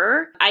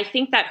 her. I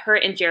think that her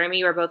and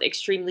Jeremy were both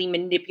extremely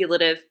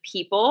manipulative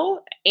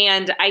people.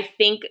 And I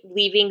think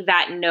leaving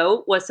that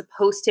note was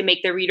supposed to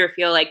make the reader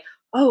feel like,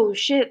 oh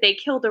shit, they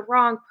killed the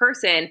wrong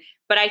person.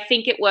 But I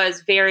think it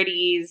was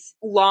Verity's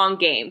long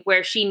game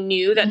where she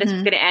knew that this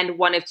was going to end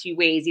one of two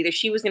ways. Either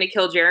she was going to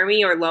kill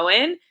Jeremy or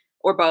Lowen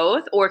or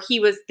both, or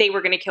they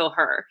were going to kill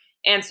her.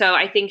 And so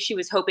I think she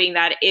was hoping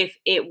that if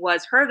it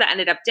was her that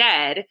ended up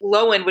dead,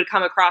 Lowen would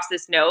come across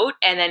this note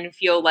and then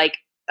feel like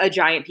a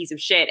giant piece of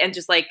shit. And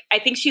just like, I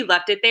think she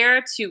left it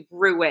there to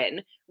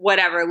ruin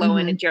whatever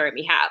Lowen and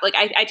Jeremy have. Like,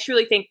 I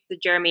truly think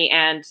that Jeremy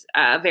and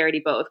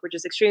Verity both were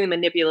just extremely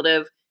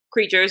manipulative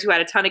creatures who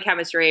had a ton of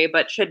chemistry,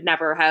 but should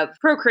never have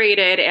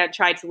procreated and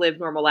tried to live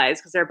normal lives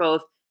because they're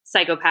both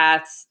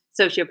psychopaths,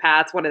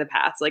 sociopaths, one of the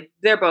paths. Like,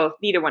 they're both,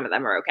 neither one of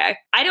them are okay.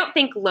 I don't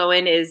think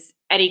Lowen is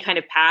any kind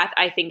of path.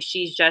 I think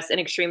she's just an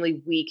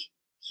extremely weak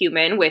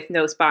human with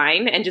no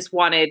spine and just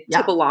wanted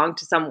to belong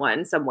to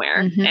someone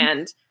somewhere.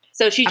 And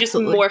so she just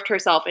morphed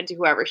herself into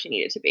whoever she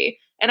needed to be.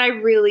 And I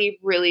really,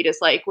 really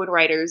dislike when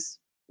writers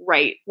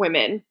write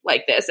women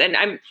like this. And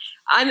I'm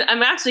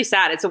actually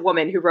sad it's a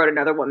woman who wrote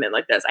another woman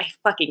like this. I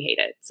fucking hate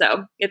it.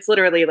 So it's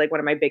literally like one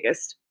of my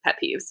biggest pet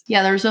peeves.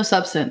 Yeah, there's no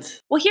substance.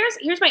 Well,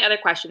 here's my other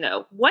question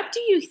though. What do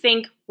you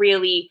think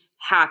really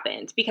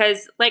happened?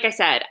 Because like I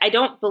said, I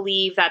don't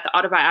believe that the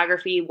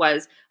autobiography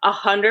was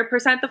 100%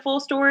 the full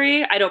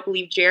story. I don't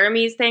believe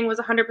Jeremy's thing was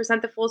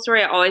 100% the full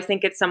story. I always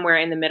think it's somewhere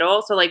in the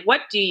middle. So like,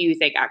 what do you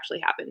think actually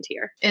happened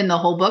here? In the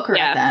whole book or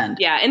at the end?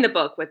 Yeah, in the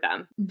book with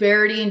them.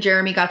 Verity and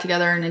Jeremy got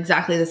together in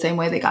exactly the same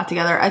way they got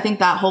together. I think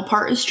that whole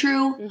part is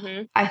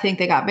true. I think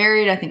they got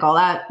married. I think all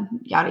that,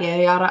 yada,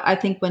 yada, yada. I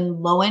think when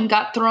Lowen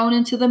got thrown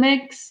into the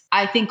mix,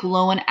 I think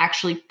Lowen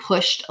actually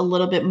pushed a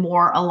little bit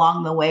more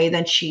along the way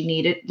than she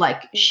needed.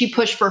 Like, she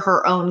pushed for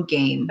her own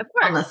game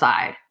on the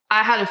side.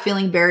 I had a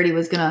feeling Verity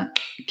was going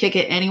to kick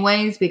it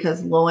anyways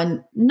because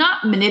Lowen,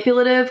 not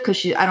manipulative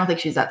because I don't think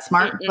she's that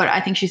smart, but I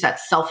think she's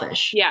that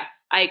selfish. Yeah,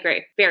 I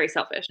agree. Very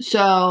selfish.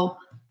 So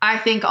I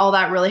think all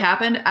that really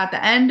happened at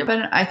the end,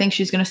 but I think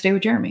she's going to stay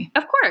with Jeremy.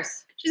 Of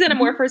course. She's going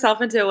to morph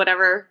herself into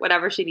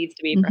whatever she needs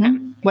to be for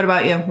him. What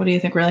about you? What do you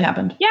think really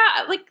happened? Yeah,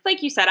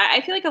 like you said, I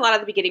feel like a lot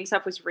of the beginning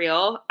stuff was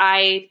real.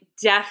 I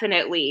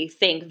definitely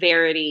think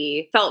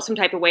Verity felt some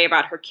type of way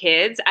about her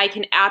kids. I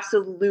can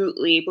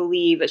absolutely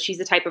believe that she's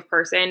the type of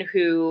person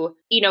who,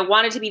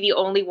 wanted to be the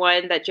only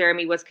one that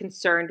Jeremy was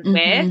concerned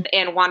with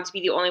and wanted to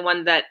be the only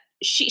one that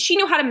she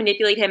knew how to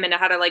manipulate him and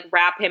how to like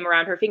wrap him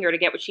around her finger to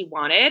get what she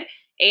wanted.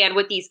 And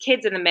with these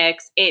kids in the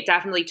mix, it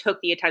definitely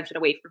took the attention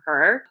away from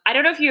her. I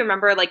don't know if you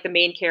remember like the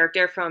main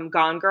character from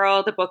Gone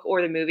Girl, the book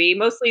or the movie,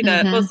 mostly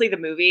the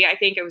movie. I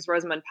think it was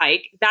Rosamund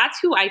Pike. That's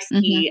who I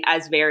see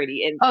as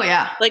Verity. And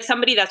like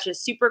somebody that's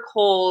just super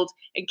cold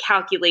and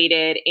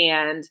calculated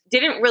and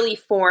didn't really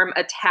form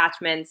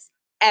attachments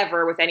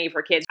ever with any of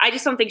her kids. I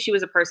just don't think she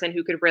was a person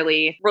who could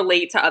really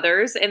relate to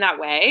others in that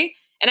way.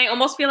 And I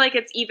almost feel like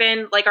it's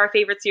even like our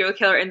favorite serial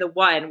killer in The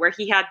One, where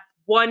he had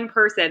one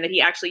person that he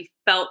actually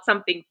felt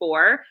something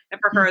for, and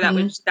for her that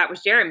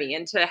was Jeremy.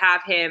 And to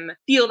have him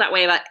feel that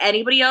way about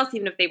anybody else,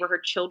 even if they were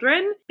her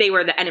children, they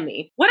were the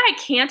enemy. What I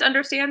can't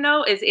understand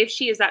though is if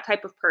she is that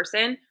type of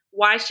person,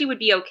 why she would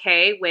be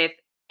okay with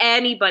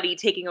anybody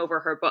taking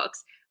over her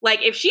books.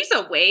 Like if she's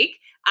awake,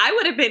 I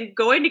would have been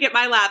going to get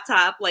my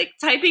laptop, like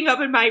typing up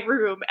in my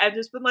room and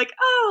just been like,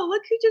 oh,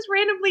 look who just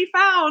randomly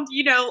found,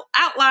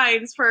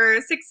 outlines for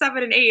 6,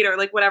 7, and 8, or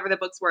like whatever the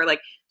books were. Like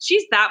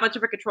she's that much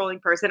of a controlling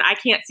person. I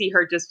can't see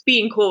her just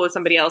being cool with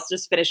somebody else,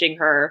 just finishing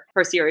her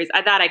series.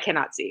 That I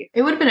cannot see.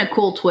 It would have been a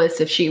cool twist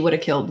if she would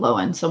have killed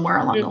Lowen somewhere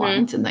along the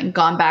lines and then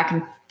gone back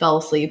and fell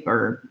asleep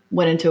or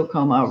went into a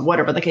coma or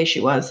whatever the case she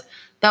was.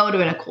 That would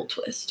have been a cool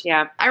twist.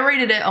 Yeah. I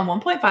rated it on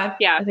 1.5.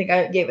 Yeah. I think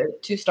I gave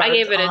it 2 stars. I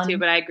gave it a 2,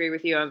 but I agree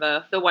with you on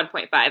the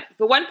 1.5.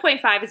 The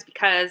 1.5 is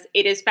because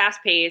it is fast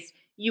paced.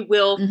 You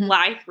will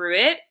fly through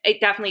it. It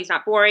definitely is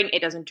not boring.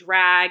 It doesn't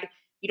drag.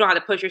 You don't have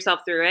to push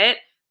yourself through it.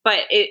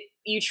 But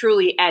you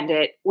truly end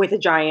it with a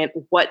giant,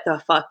 what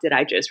the fuck did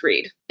I just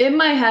read? In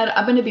my head,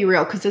 I'm going to be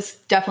real because this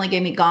definitely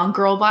gave me Gone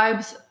Girl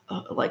vibes.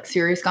 Like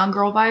serious Gone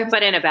Girl vibes.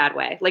 But in a bad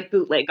way. Like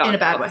bootleg Gone Girl. In a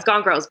bad way.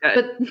 Gone Girl's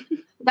good.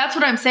 But That's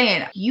what I'm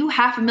saying. You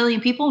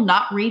 500,000 people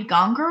not read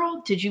Gone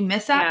Girl? Did you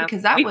miss that? Yeah.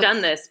 Because that We've was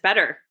done this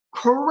better.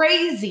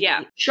 crazy.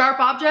 Yeah. Sharp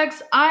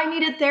Objects. I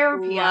needed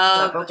therapy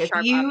after that book. If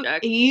Sharp you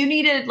Objects.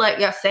 needed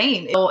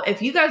same. So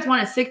if you guys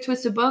want a sick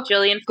twisted book,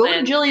 Gillian go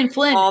Flynn. to Gillian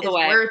Flynn. All the is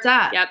way. where it's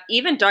at. Yep.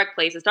 Even Dark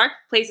Places. Dark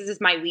Places is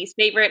my least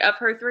favorite of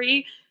her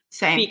three.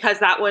 Same. Because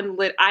that one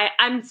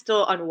I'm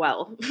still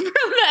unwell from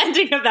the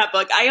ending of that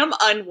book. I am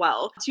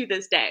unwell to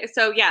this day.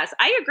 So yes,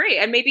 I agree.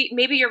 And maybe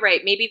you're right.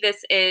 Maybe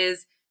this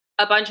is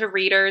a bunch of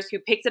readers who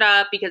picked it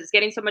up because it's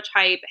getting so much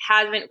hype,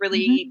 haven't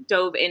really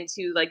dove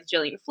into like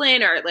Gillian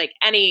Flynn or like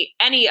any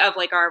of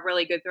like our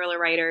really good thriller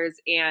writers,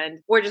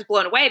 and we're just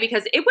blown away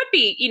because it would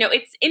be,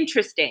 it's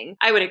interesting.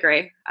 I would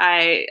agree.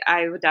 I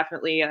would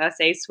definitely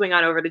say swing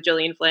on over to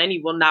Gillian Flynn.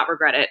 You will not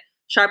regret it.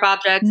 Sharp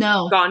Objects,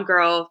 No. Gone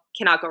Girl,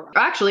 cannot go wrong.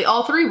 Actually,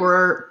 all three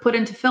were put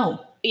into film.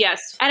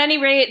 Yes. At any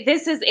rate,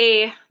 this is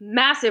a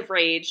massive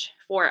rage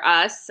for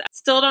us.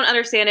 Still don't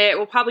understand it.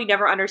 We'll probably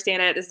never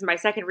understand it. This is my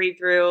second read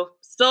through.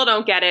 Still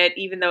don't get it,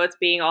 even though it's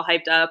being all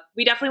hyped up.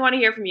 We definitely want to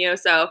hear from you.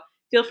 So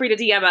feel free to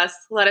DM us.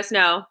 Let us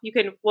know.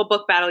 We'll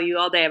book battle you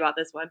all day about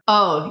this one.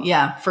 Oh,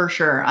 yeah, for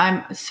sure.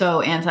 I'm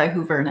so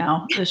anti-Hoover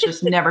now. It's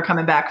just never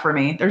coming back for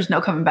me. There's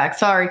no coming back.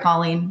 Sorry,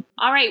 Colleen.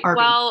 All right. RB.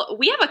 Well,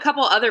 we have a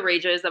couple other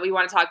rages that we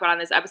want to talk about on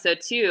this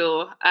episode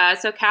too.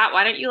 So Kat,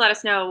 why don't you let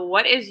us know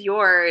what is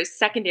your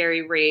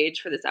secondary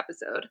rage for this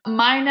episode?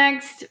 My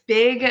next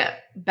big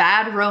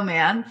bad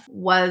romance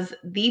was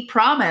The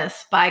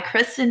Promise by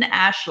Kristen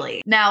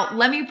Ashley. Now,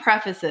 let me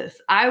preface this.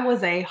 I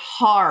was a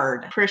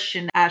hard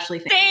Kristen Ashley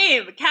fan.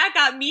 Same. Kat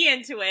got me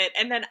into it,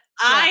 and then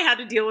I had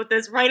to deal with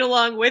this right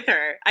along with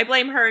her. I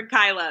blame her and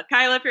Kyla.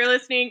 Kyla, if you're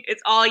listening,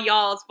 it's all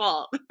y'all's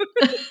fault.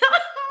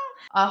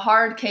 A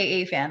hard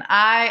KA fan.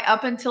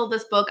 Up until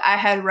this book, I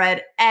had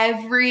read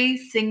every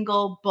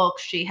single book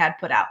she had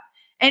put out.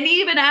 And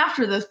even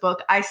after this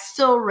book, I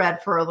still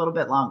read for a little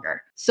bit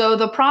longer. So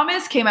The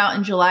Promise came out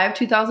in July of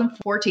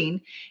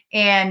 2014.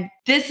 And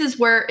this is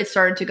where it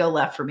started to go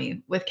left for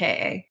me with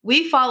KA.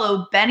 We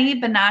follow Benny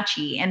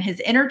Benacci and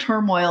his inner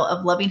turmoil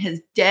of loving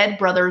his dead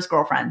brother's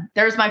girlfriend.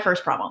 There's my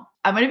first problem.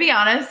 I'm going to be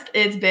honest.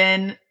 It's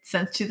been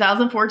since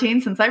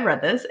 2014 since I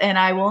read this, and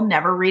I will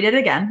never read it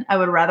again. I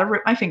would rather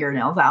rip my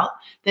fingernails out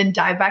than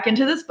dive back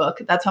into this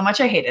book. That's how much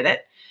I hated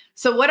it.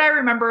 So what I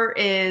remember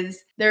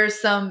is there's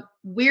some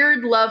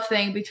weird love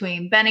thing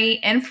between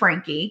Benny and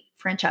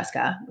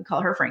Francesca. We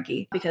call her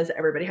Frankie because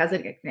everybody has a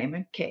nickname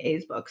in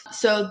KA's books.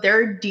 So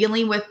they're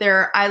dealing with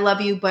their I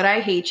love you, but I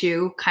hate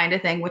you kind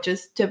of thing, which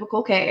is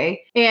typical KA.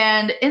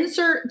 And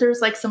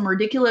there's like some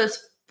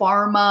ridiculous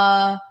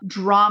pharma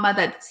drama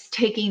that's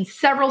taking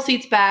several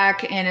seats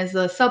back and is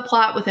a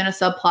subplot within a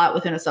subplot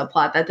within a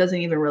subplot that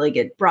doesn't even really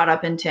get brought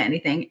up into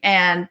anything.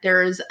 And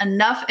there's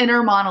enough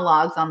inner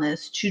monologues on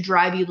this to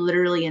drive you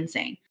literally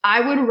insane.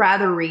 I would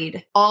rather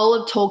read all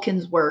of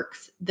Tolkien's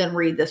works than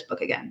read this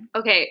book again.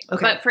 Okay.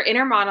 But for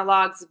inner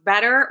monologues,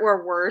 better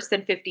or worse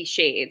than 50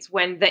 Shades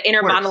when the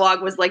inner Worse.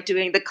 monologue was like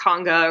doing the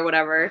conga or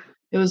whatever?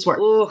 It was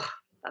worse. Ooh.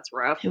 That's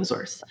rough. It was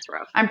worse. That's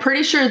rough. I'm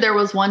pretty sure there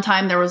was one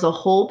time there was a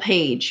whole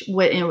page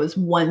and it was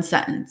one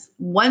sentence.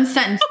 One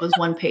sentence was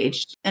one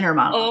page inner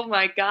monologue. Oh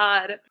my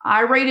God.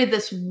 I rated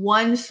this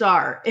 1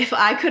 star. If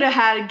I could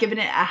have given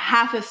it a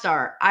half a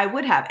star, I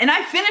would have. And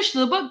I finished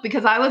the book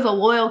because I was a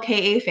loyal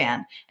KA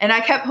fan and I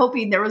kept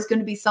hoping there was going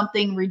to be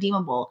something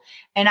redeemable,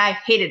 and I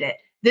hated it.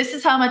 This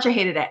is how much I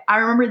hated it. I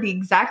remember the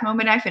exact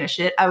moment I finished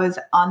it. I was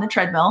on the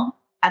treadmill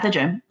at the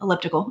gym,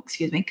 elliptical,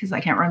 because I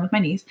can't run with my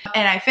knees.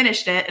 And I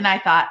finished it and I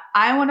thought,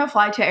 I want to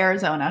fly to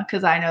Arizona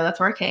because I know that's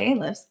where KA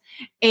lives,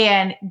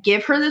 and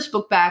give her this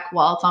book back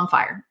while it's on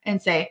fire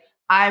and say,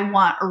 I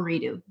want a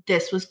redo.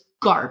 This was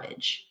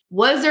garbage.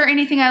 Was there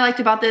anything I liked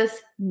about this?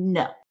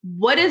 No.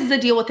 What is the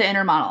deal with the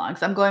inner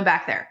monologues? I'm going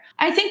back there.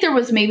 I think there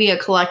was maybe a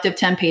collective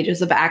 10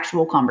 pages of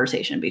actual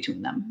conversation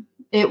between them.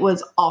 It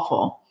was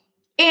awful.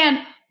 And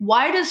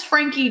why does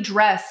Frankie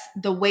dress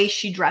the way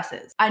she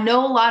dresses? I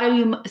know a lot of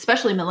you,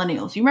 especially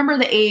millennials, you remember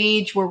the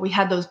age where we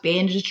had those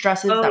bandage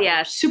dresses that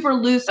were super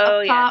loose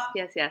up top?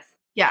 Yes.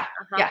 Yeah.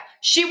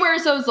 She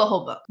wears those the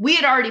whole book. We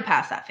had already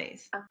passed that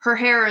phase. Her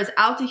hair is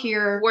out to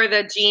here. Were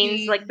the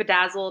jeans like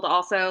bedazzled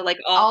also? Like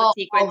all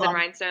the sequins and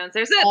rhinestones?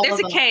 There's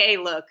a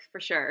KA look for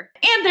sure.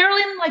 And they're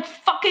in like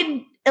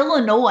fucking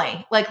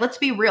Illinois. Like, let's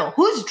be real.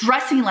 Who's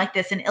dressing like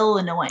this in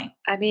Illinois?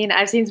 I mean,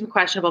 I've seen some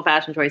questionable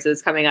fashion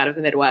choices coming out of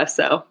the Midwest,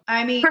 so.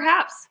 I mean,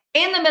 perhaps.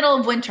 In the middle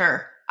of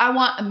winter, I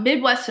want a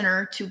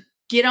Midwesterner to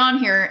get on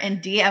here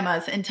and DM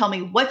us and tell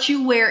me what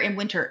you wear in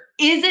winter.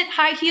 Is it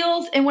high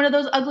heels and one of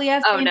those ugly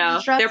ass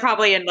bandage dresses? They're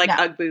probably in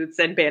Ugg boots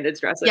and bandage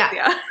dresses.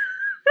 Yeah.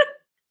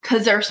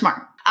 Because they're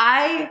smart.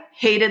 I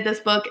hated this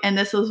book, and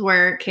this was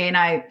where Kay and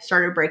I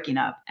started breaking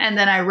up. And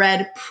then I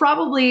read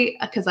probably,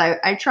 because I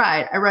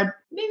read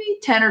maybe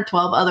 10 or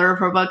 12 other of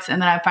her books.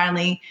 And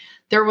then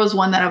there was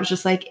one that I was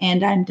just like,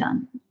 and I'm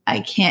done. I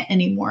can't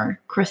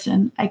anymore,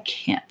 Kristen. I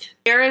can't.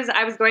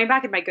 I was going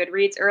back in my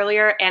Goodreads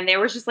earlier, and there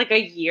was just like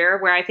a year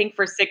where I think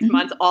for 6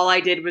 months, all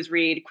I did was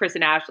read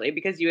Kristen Ashley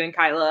because you and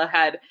Kyla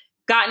had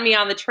gotten me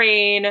on the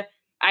train.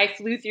 I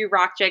flew through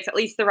Rock Chicks, at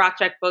least the Rock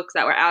Chick books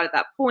that were out at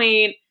that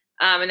point.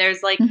 And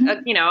there's like,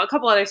 a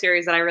couple other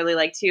series that I really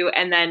like too.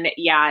 And then,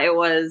 it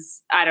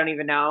was, I don't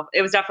even know.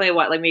 It was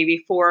definitely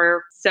maybe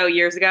 4 so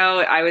years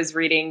ago. I was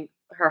reading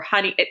her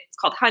Honey. It's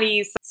called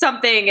Honey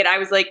something. And I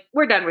was like,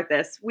 we're done with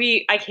this.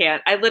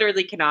 I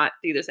literally cannot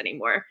do this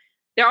anymore.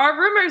 There are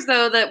rumors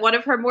though that one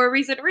of her more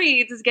recent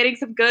reads is getting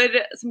some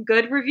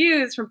good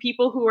reviews from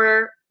people who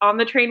were on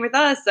the train with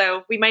us.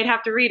 So we might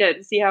have to read it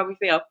and see how we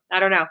feel. I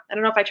don't know. I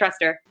don't know if I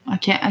trust her. I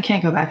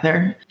can't go back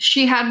there.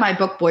 She had my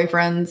book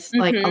boyfriends,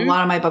 like a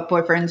lot of my book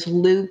boyfriends.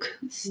 Luke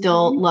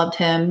still loved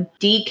him.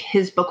 Deke,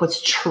 his book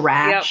was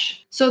trash.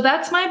 Yep. So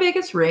that's my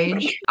biggest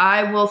rage.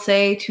 I will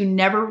say to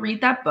never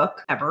read that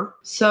book ever.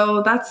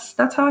 So that's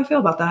how I feel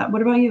about that.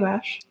 What about you,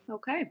 Ash?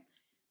 Okay.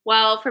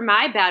 Well, for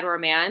my bad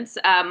romance,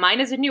 mine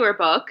is a newer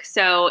book.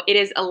 So it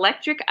is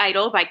Electric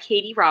Idol by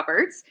Katee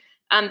Roberts.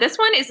 This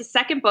one is the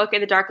second book in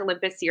the Dark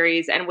Olympus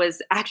series and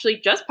was actually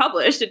just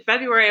published in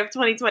February of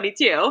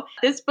 2022.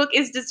 This book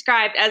is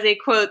described as a,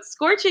 quote,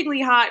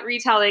 scorchingly hot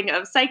retelling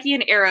of Psyche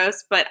and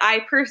Eros, but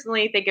I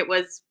personally think it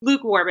was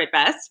lukewarm at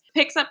best.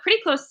 Picks up pretty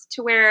close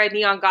to where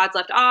Neon Gods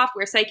left off,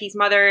 where Psyche's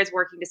mother is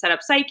working to set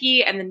up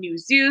Psyche and the new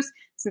Zeus,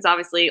 since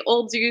obviously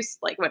old Zeus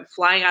went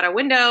flying out a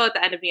window at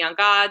the end of Neon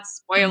Gods.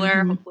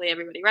 Spoiler, hopefully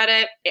everybody read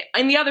it.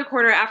 In the other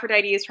corner,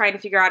 Aphrodite is trying to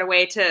figure out a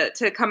way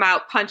to come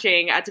out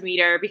punching at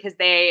Demeter because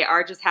they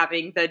are just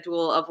having the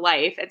duel of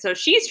life. And so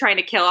she's trying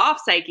to kill off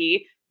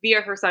Psyche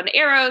via her son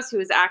Eros, who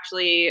is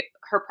actually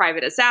her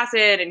private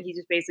assassin, and he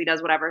just basically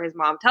does whatever his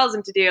mom tells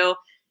him to do.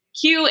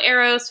 Cue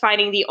Eros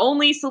finding the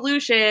only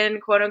solution,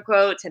 quote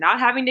unquote, to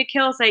not having to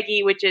kill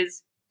Psyche, which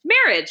is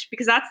marriage,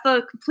 because that's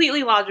the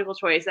completely logical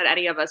choice that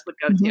any of us would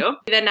go to.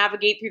 They then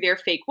navigate through their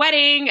fake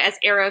wedding as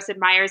Eros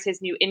admires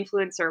his new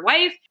influencer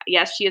wife.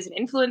 Yes, she is an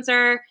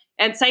influencer.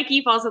 And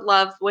Psyche falls in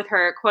love with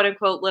her quote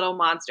unquote little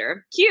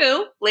monster.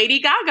 Cue Lady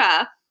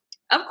Gaga.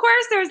 Of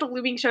course, there's the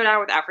looming showdown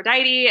with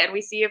Aphrodite, and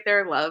we see if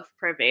their love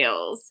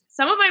prevails.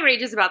 Some of my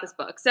rages about this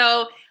book.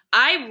 So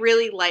I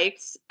really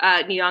liked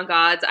Neon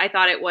Gods. I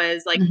thought it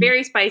was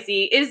very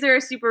spicy. Is there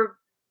a super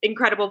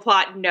incredible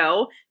plot?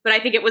 No, but I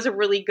think it was a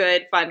really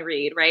good, fun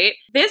read, right?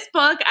 This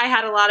book, I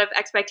had a lot of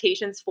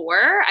expectations for.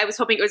 I was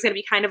hoping it was going to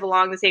be kind of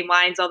along the same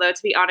lines, although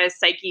to be honest,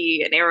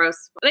 Psyche and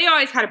Eros, they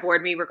always kind of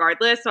bored me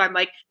regardless. So I'm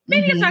like,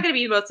 maybe it's not going to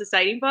be the most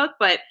exciting book,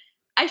 but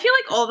I feel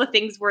like all the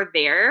things were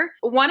there.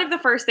 One of the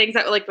first things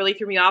that really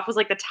threw me off was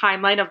the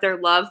timeline of their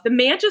love. The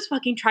man just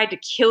fucking tried to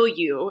kill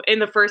you in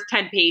the first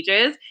 10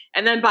 pages.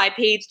 And then by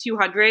page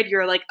 200,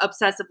 you're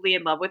obsessively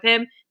in love with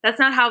him. That's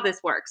not how this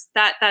works.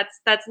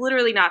 That's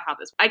literally not how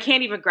this works. I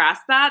can't even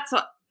grasp that. So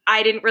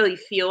I didn't really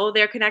feel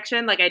their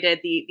connection like I did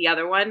the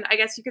other one, I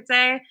guess you could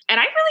say. And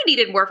I really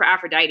needed more for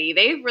Aphrodite.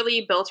 They've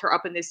really built her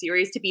up in this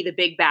series to be the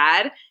big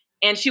bad.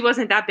 And she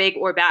wasn't that big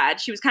or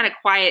bad. She was kind of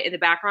quiet in the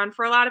background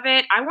for a lot of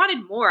it. I wanted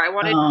more. I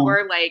wanted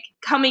more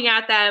coming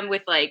at them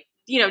with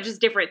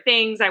just different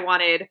things. I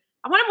wanted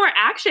more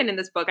action in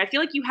this book. I feel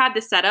like you had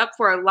the setup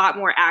for a lot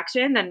more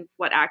action than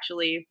what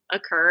actually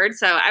occurred.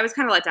 So I was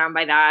kind of let down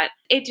by that.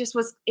 It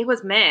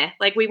was meh.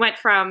 We went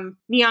from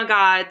Neon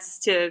Gods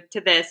to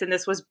this, and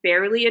this was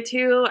barely a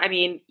 2. I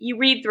mean, you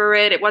read through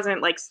it. It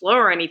wasn't slow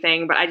or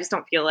anything, but I just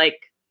don't feel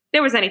like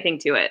there was anything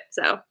to it.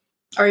 So.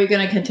 Are you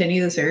going to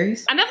continue the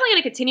series? I'm definitely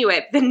going to continue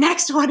it. The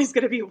next one is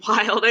going to be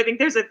wild. I think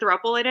there's a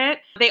throuple in it.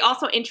 They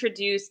also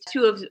introduced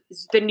 2 of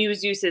the new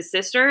Zeus's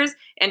sisters,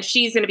 and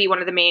she's going to be one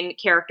of the main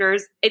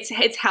characters. It's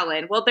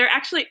Helen. Well, they're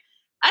actually,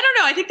 I don't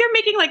know. I think they're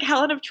making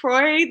Helen of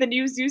Troy, the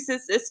new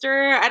Zeus's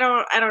sister. I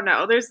don't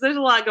know. There's a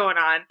lot going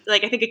on. I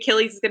think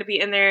Achilles is going to be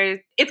in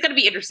there. It's going to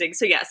be interesting.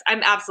 So yes,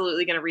 I'm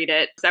absolutely going to read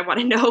it because I want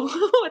to know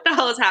what the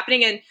hell is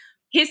happening. And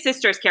his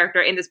sister's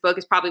character in this book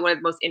is probably one of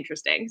the most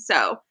interesting.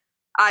 So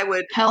I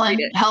would read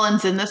it.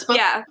 Helen's in this book?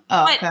 Yeah.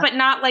 But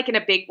not in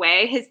a big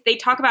way. They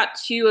talk about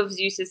 2 of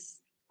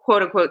Zeus's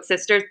quote unquote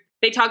sisters.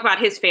 They talk about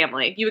his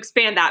family. You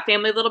expand that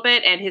family a little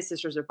bit, and his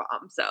sisters are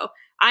bomb. So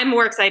I'm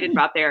more excited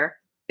about their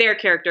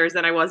characters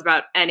than I was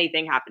about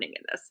anything happening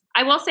in this.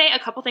 I will say a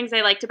couple things I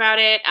liked about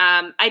it.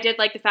 I did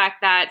like the fact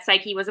that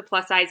Psyche was a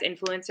plus size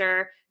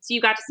influencer. So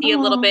you got to see a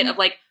little bit of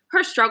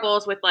her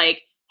struggles with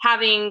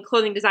having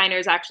clothing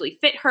designers actually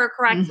fit her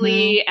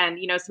correctly and,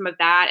 some of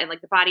that and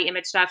the body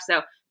image stuff.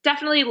 So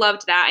definitely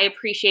loved that. I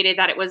appreciated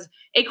that it was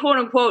a quote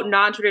unquote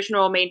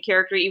non-traditional main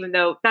character, even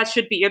though that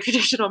should be a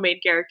traditional main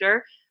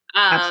character.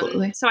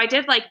 Absolutely. So I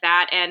did like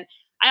that. And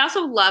I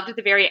also loved at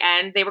the very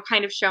end, they were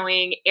kind of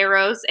showing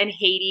Eros and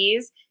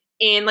Hades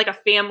in a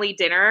family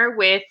dinner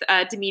with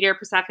Demeter,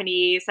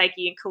 Persephone,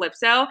 Psyche, and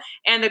Calypso.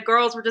 And the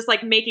girls were just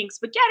making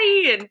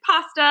spaghetti and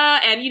pasta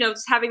and,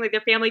 just having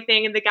their family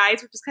thing. And the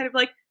guys were just kind of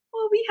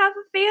oh, we have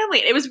a family.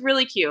 It was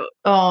really cute.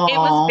 Aww. It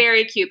was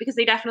very cute because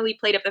they definitely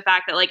played up the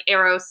fact that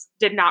Eros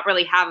did not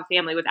really have a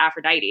family with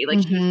Aphrodite. She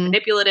was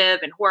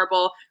manipulative and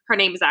horrible. Her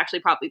name is actually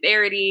probably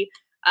Verity.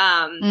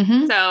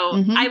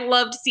 I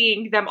loved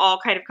seeing them all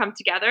kind of come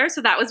together.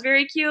 So that was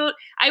very cute.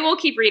 I will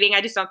keep reading.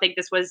 I just don't think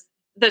this was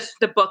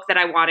the book that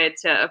I wanted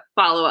to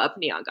follow up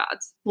Neon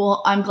Gods.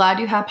 Well, I'm glad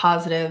you have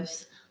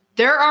positives.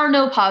 There are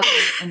no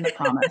positives in the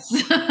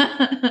promise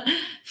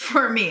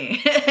for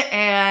me.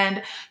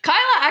 And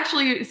Kyla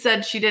actually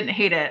said she didn't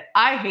hate it.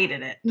 I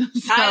hated it.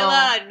 So,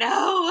 Kyla,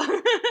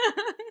 no.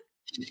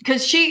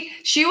 because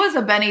she was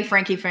a Benny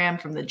Frankie fan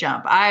from the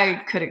jump.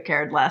 I could have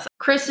cared less.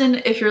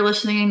 Kristen, if you're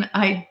listening,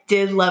 I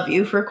did love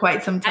you for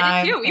quite some time.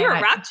 I did too. We were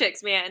rock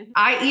chicks, man.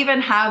 I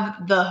even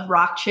have the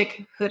rock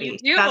chick hoodie.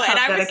 You do, and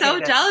I was so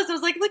jealous. I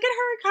was like, look at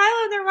her and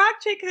Kyla in their rock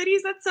chick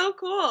hoodies. That's so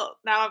cool.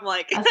 Now I'm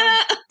like,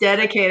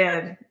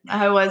 dedicated.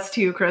 I was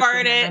too, Kristen.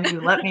 Burn it. And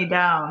you let me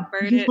down.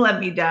 Burn You it.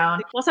 let me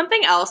down. Well,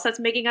 something else that's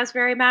making us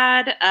very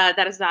mad,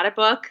 that is not a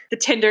book, The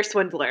Tinder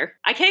Swindler.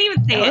 I can't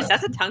even say it.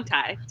 That's a tongue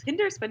tie.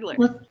 Tinder Swindler.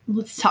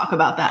 Let's talk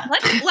about that.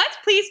 Let's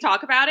please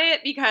talk about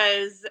it,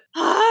 because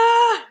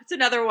it's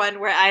another one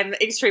where I'm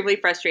extremely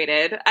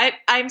frustrated.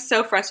 I'm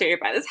so frustrated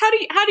by this. How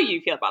do you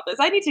feel about this?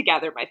 I need to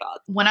gather my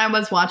thoughts. When I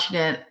was watching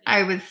it,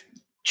 I was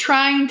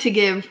trying to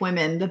give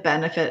women the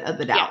benefit of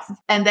the doubt. Yes.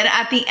 And then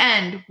at the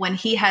end, when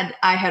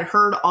I had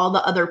heard all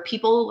the other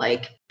people,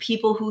 like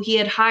people who he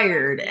had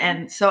hired.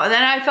 And so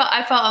then I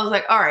was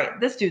like, all right,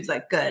 this dude's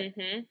like good.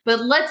 Mm-hmm.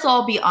 But let's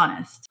all be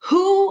honest.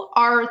 Who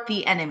are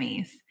the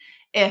enemies?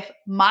 If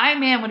my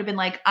man would have been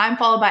like, I'm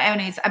followed by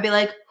enemies, I'd be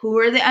like, who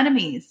are the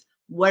enemies?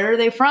 What are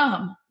they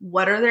from?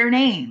 What are their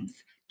names?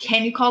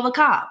 Can you call the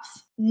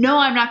cops? No,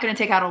 I'm not going to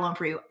take out a loan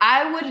for you.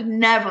 I would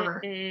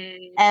never,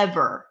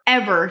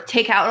 ever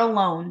take out a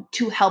loan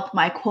to help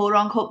my quote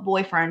unquote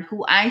boyfriend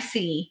who I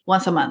see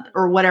once a month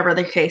or whatever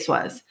the case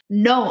was.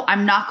 No,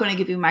 I'm not going to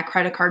give you my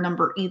credit card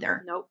number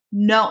either. Nope.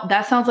 No,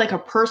 that sounds like a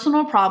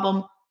personal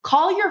problem.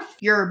 Call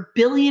your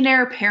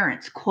billionaire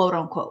parents, quote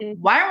unquote.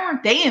 Mm-hmm. Why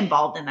weren't they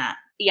involved in that?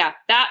 Yeah,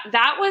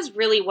 that was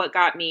really what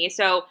got me.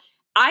 So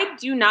I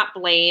do not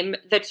blame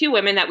the two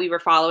women that we were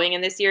following in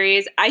this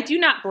series. I do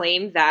not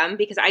blame them,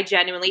 because I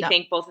genuinely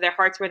think both of their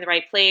hearts were in the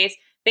right place.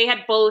 They had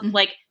both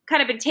like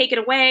kind of been taken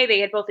away. They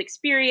had both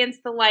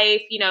experienced the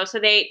life, so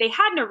they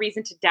had no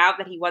reason to doubt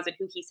that he wasn't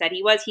who he said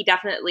he was. He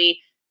definitely,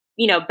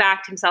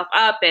 backed himself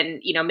up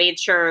and, made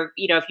sure,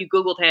 if you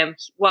Googled him,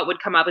 what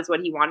would come up is what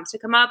he wanted to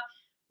come up.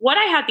 What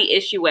I had the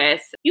issue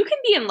with, you can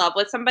be in love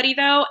with somebody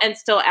though and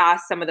still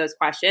ask some of those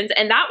questions.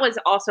 And that was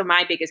also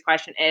my biggest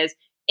question is,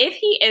 if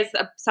he is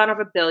a son of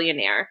a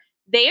billionaire,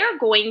 they are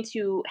going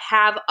to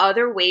have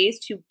other ways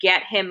to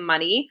get him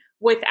money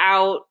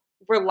without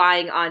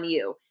relying on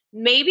you.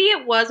 Maybe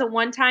it was a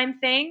one-time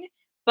thing,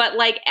 but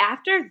like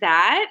after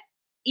that,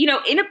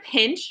 in a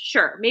pinch,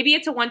 sure, maybe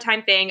it's a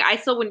one-time thing. I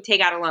still wouldn't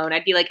take out a loan.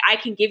 I'd be like, I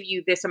can give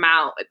you this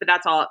amount, but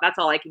that's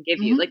all I can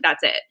give you. Like,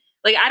 that's it.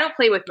 Like, I don't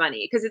play with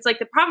money, because it's like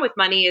the problem with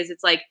money is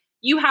it's like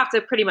you have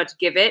to pretty much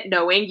give it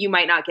knowing you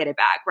might not get it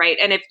back, right?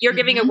 And if you're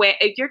giving away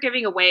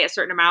a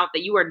certain amount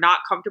that you are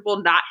not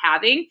comfortable not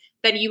having,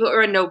 then you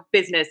are in no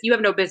business. You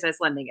have no business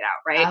lending it out,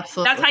 right?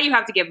 Absolutely. That's how you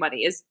have to give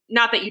money, is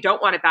not that you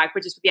don't want it back,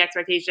 but just with the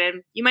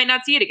expectation you might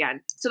not see it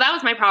again. So that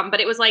was my problem.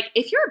 But it was like,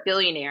 if you're a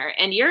billionaire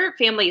and your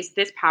family is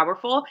this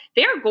powerful,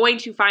 they're going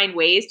to find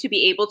ways to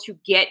be able to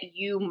get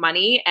you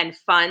money and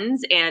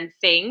funds and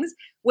things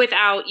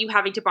without you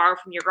having to borrow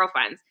from your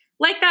girlfriends.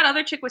 Like that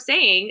other chick was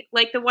saying,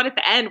 like the one at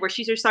the end where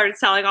she just started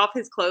selling off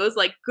his clothes,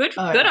 like good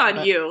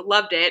on you.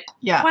 Loved it.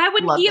 Yeah. Why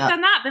wouldn't he have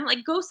done that? Then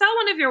like go sell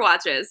one of your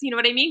watches. You know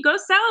what I mean? Go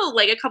sell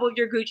like a couple of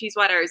your Gucci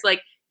sweaters.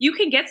 Like you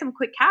can get some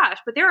quick cash,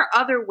 but there are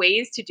other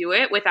ways to do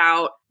it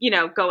without,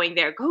 going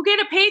there. Go get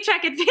a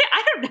paycheck and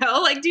I don't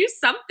know, like do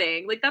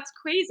something. Like that's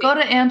crazy. Go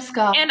to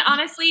Amscot. And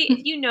honestly,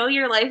 if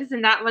your life is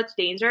in that much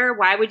danger,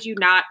 why would you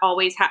not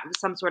always have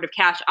some sort of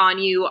cash on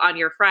you, on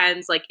your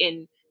friends, like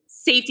in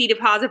safety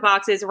deposit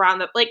boxes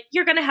around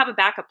you're going to have a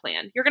backup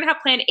plan. You're going to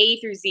have plan A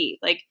through Z.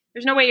 Like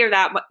there's no way you're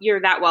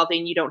that wealthy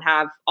and you don't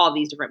have all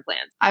these different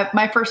plans.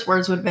 My first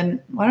words would have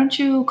been, why don't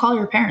you call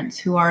your parents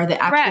who are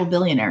the actual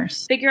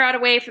billionaires? Figure out a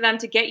way for them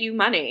to get you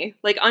money,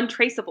 like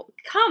untraceable.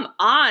 Come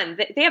on.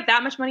 They have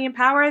that much money and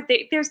power.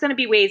 There's going to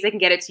be ways they can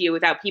get it to you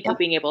without people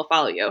being able to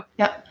follow you.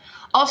 Yep.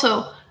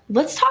 Also,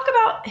 let's talk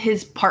about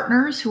his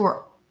partners who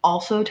are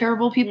also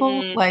terrible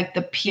people, like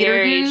the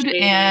Peter dude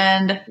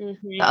and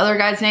the other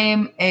guy's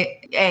name,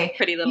 A.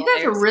 Pretty Little You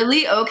guys Liars. are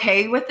really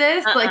okay with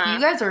this? Like, you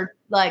guys are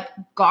like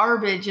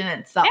garbage in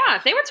itself.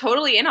 Yeah, they were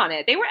totally in on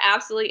it. They were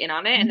absolutely in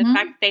on it. And the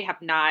fact that they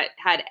have not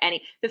had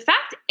the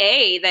fact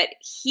that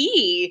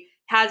he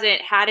hasn't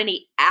had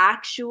any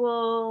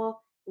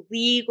actual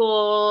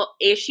legal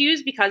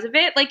issues because of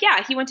it. Like,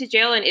 yeah, he went to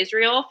jail in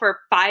Israel for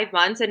 5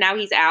 months and now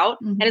he's out.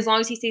 And as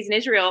long as he stays in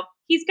Israel,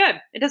 he's good.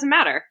 It doesn't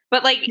matter.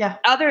 But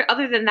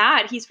other than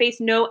that, he's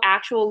faced no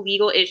actual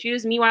legal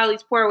issues. Meanwhile,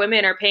 these poor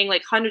women are paying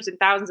like hundreds and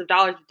thousands of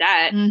dollars of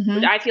debt,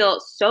 which I feel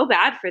so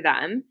bad for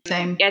them.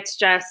 Same. It's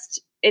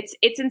just, it's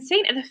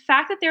insane. And the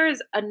fact that there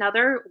is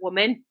another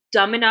woman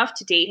dumb enough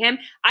to date him,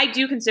 I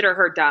do consider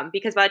her dumb,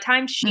 because by the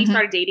time she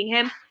started dating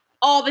him,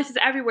 all this is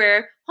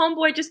everywhere.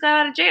 Homeboy just got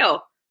out of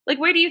jail. Like,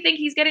 where do you think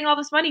he's getting all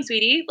this money,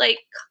 sweetie? Like,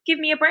 give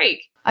me a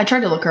break. I tried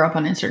to look her up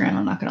on Instagram,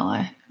 I'm not going to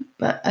lie.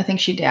 But I think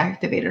she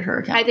deactivated her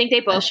account. I think they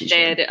both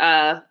did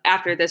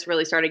after this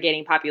really started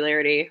gaining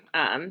popularity.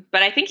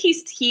 But I think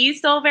he's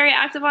still very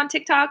active on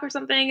TikTok or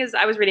something.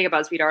 I was reading a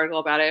BuzzFeed article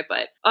about it,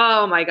 but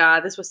oh my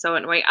God, this was so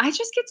annoying. I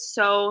just get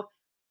so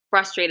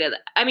frustrated.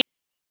 I mean,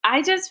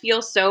 I just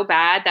feel so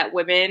bad that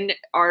women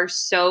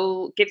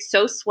get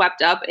so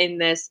swept up in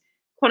this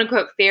quote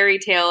unquote fairy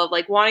tale of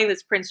like wanting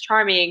this Prince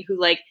Charming who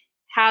like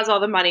has all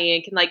the money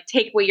and can like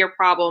take away your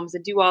problems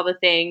and do all the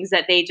things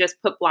that they just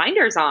put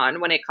blinders on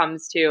when it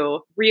comes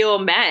to real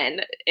men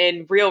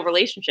in real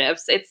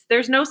relationships.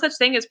 There's no such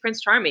thing as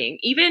Prince Charming.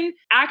 Even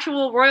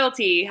actual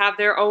royalty have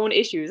their own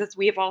issues, as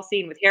we have all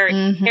seen with Harry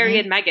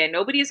and Meghan.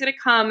 Nobody is going to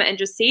come and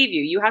just save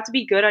you. You have to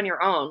be good on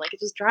your own. Like, it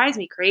just drives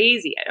me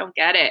crazy. I don't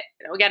get it.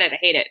 I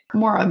hate it.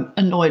 I'm more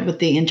annoyed with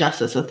the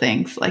injustice of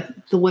things. Like,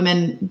 the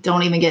women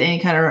don't even get any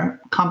kind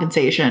of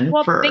compensation.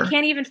 Well, they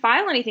can't even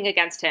file anything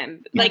against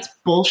him. Like,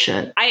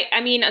 bullshit. I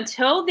mean,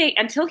 until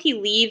he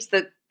leaves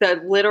the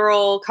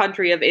literal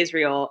country of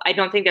Israel, I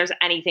don't think there's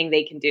anything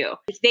they can do.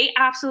 They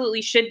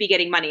absolutely should be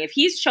getting money. If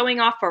he's showing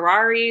off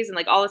Ferraris and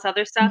like all this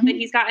other stuff that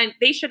he's gotten,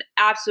 they should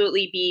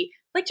absolutely be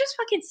like, just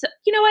fucking,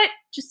 you know what?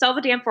 Just sell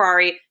the damn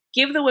Ferrari,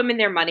 give the women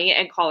their money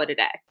and call it a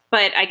day.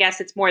 But I guess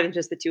it's more than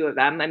just the two of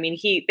them. I mean,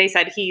 they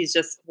said he's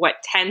just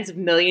tens of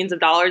millions of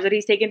dollars that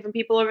he's taken from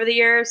people over the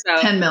years. So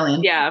 10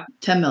 million. Yeah.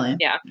 10 million.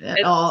 Yeah.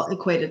 It all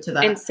equated to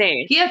that.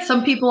 Insane. He had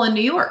some people in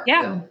New York.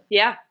 Yeah. Too.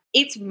 Yeah.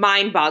 It's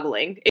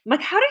mind-boggling.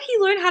 Like, how did he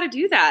learn how to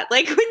do that?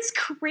 Like, it's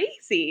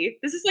crazy.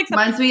 This is like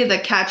reminds me of the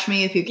Catch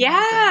Me If You Can.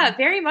 Yeah, thing.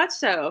 very much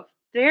so.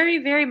 Very,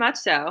 very much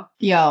so.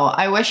 Yo,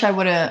 I wish I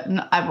would have.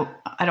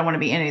 I don't want to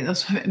be any of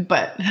those women,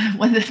 but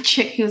when the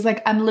chick, he was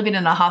like, "I'm living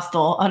in a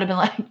hostel," I'd have been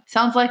like,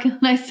 "Sounds like a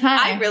nice time."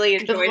 I really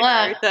enjoyed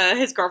her,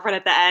 his girlfriend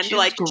at the end. She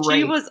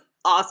was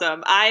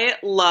awesome. I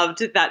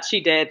loved that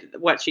she did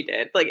what she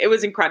did. Like, it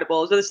was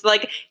incredible. Just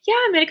like, yeah,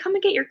 I'm gonna come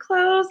and get your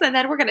clothes, and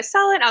then we're gonna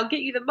sell it. I'll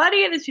get you the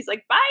money, and then she's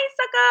like, "Bye,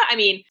 sucker." I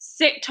mean,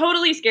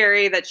 totally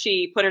scary that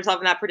she put herself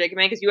in that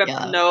predicament because you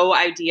have no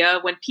idea.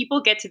 When people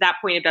get to that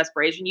point of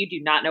desperation, you do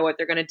not know what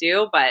they're gonna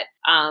do. But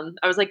I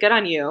was like, good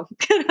on you,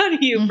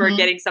 for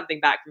getting something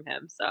back from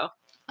him. So.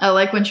 I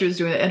like when she was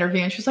doing the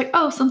interview and she was like,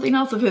 "Oh, something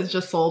else of his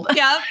just sold."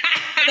 Yeah.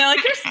 They're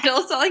like, "You're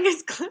still selling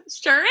his clothes?"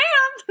 Sure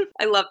am.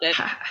 I loved it.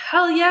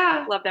 Hell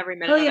yeah. Loved every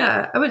minute of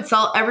it. I would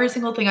sell every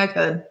single thing I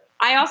could.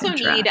 I also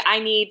need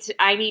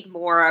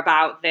more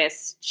about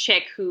this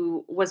chick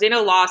who was in a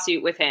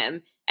lawsuit with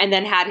him and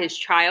then had his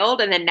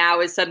child and then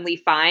now is suddenly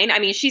fine. I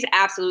mean, she's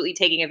absolutely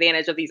taking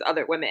advantage of these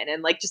other women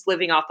and like just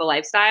living off the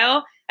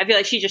lifestyle. I feel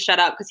like she just shut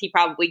up because he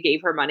probably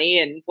gave her money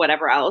and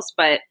whatever else.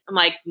 But I'm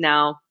like,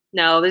 no,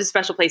 there's a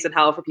special place in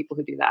hell for people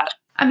who do that.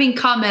 I mean,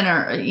 comment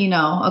or,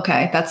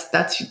 okay, that's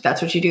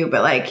what you do.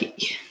 But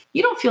like,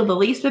 you don't feel the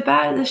least bit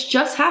bad. This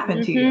just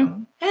happened to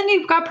you. And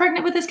you got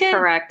pregnant with this kid.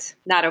 Correct.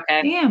 Not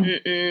okay. Damn.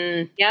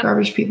 Yep.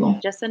 Garbage people.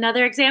 Just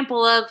another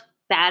example of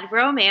bad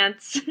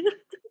romance.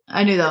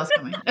 I knew that was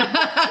coming.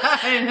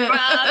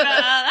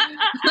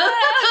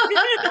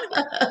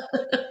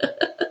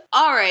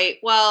 All right.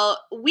 Well,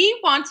 we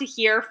want to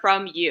hear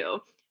from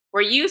you.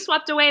 Were you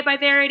swept away by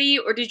Verity,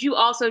 or did you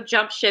also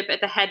jump ship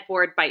at the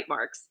headboard bite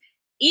marks?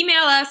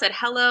 Email us at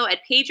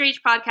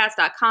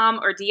hello@pageragepodcast.com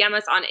or DM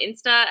us on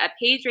Insta at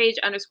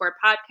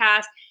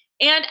pagerage_podcast.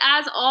 And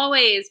as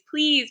always,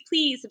 please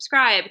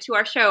subscribe to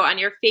our show on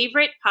your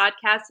favorite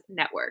podcast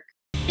network.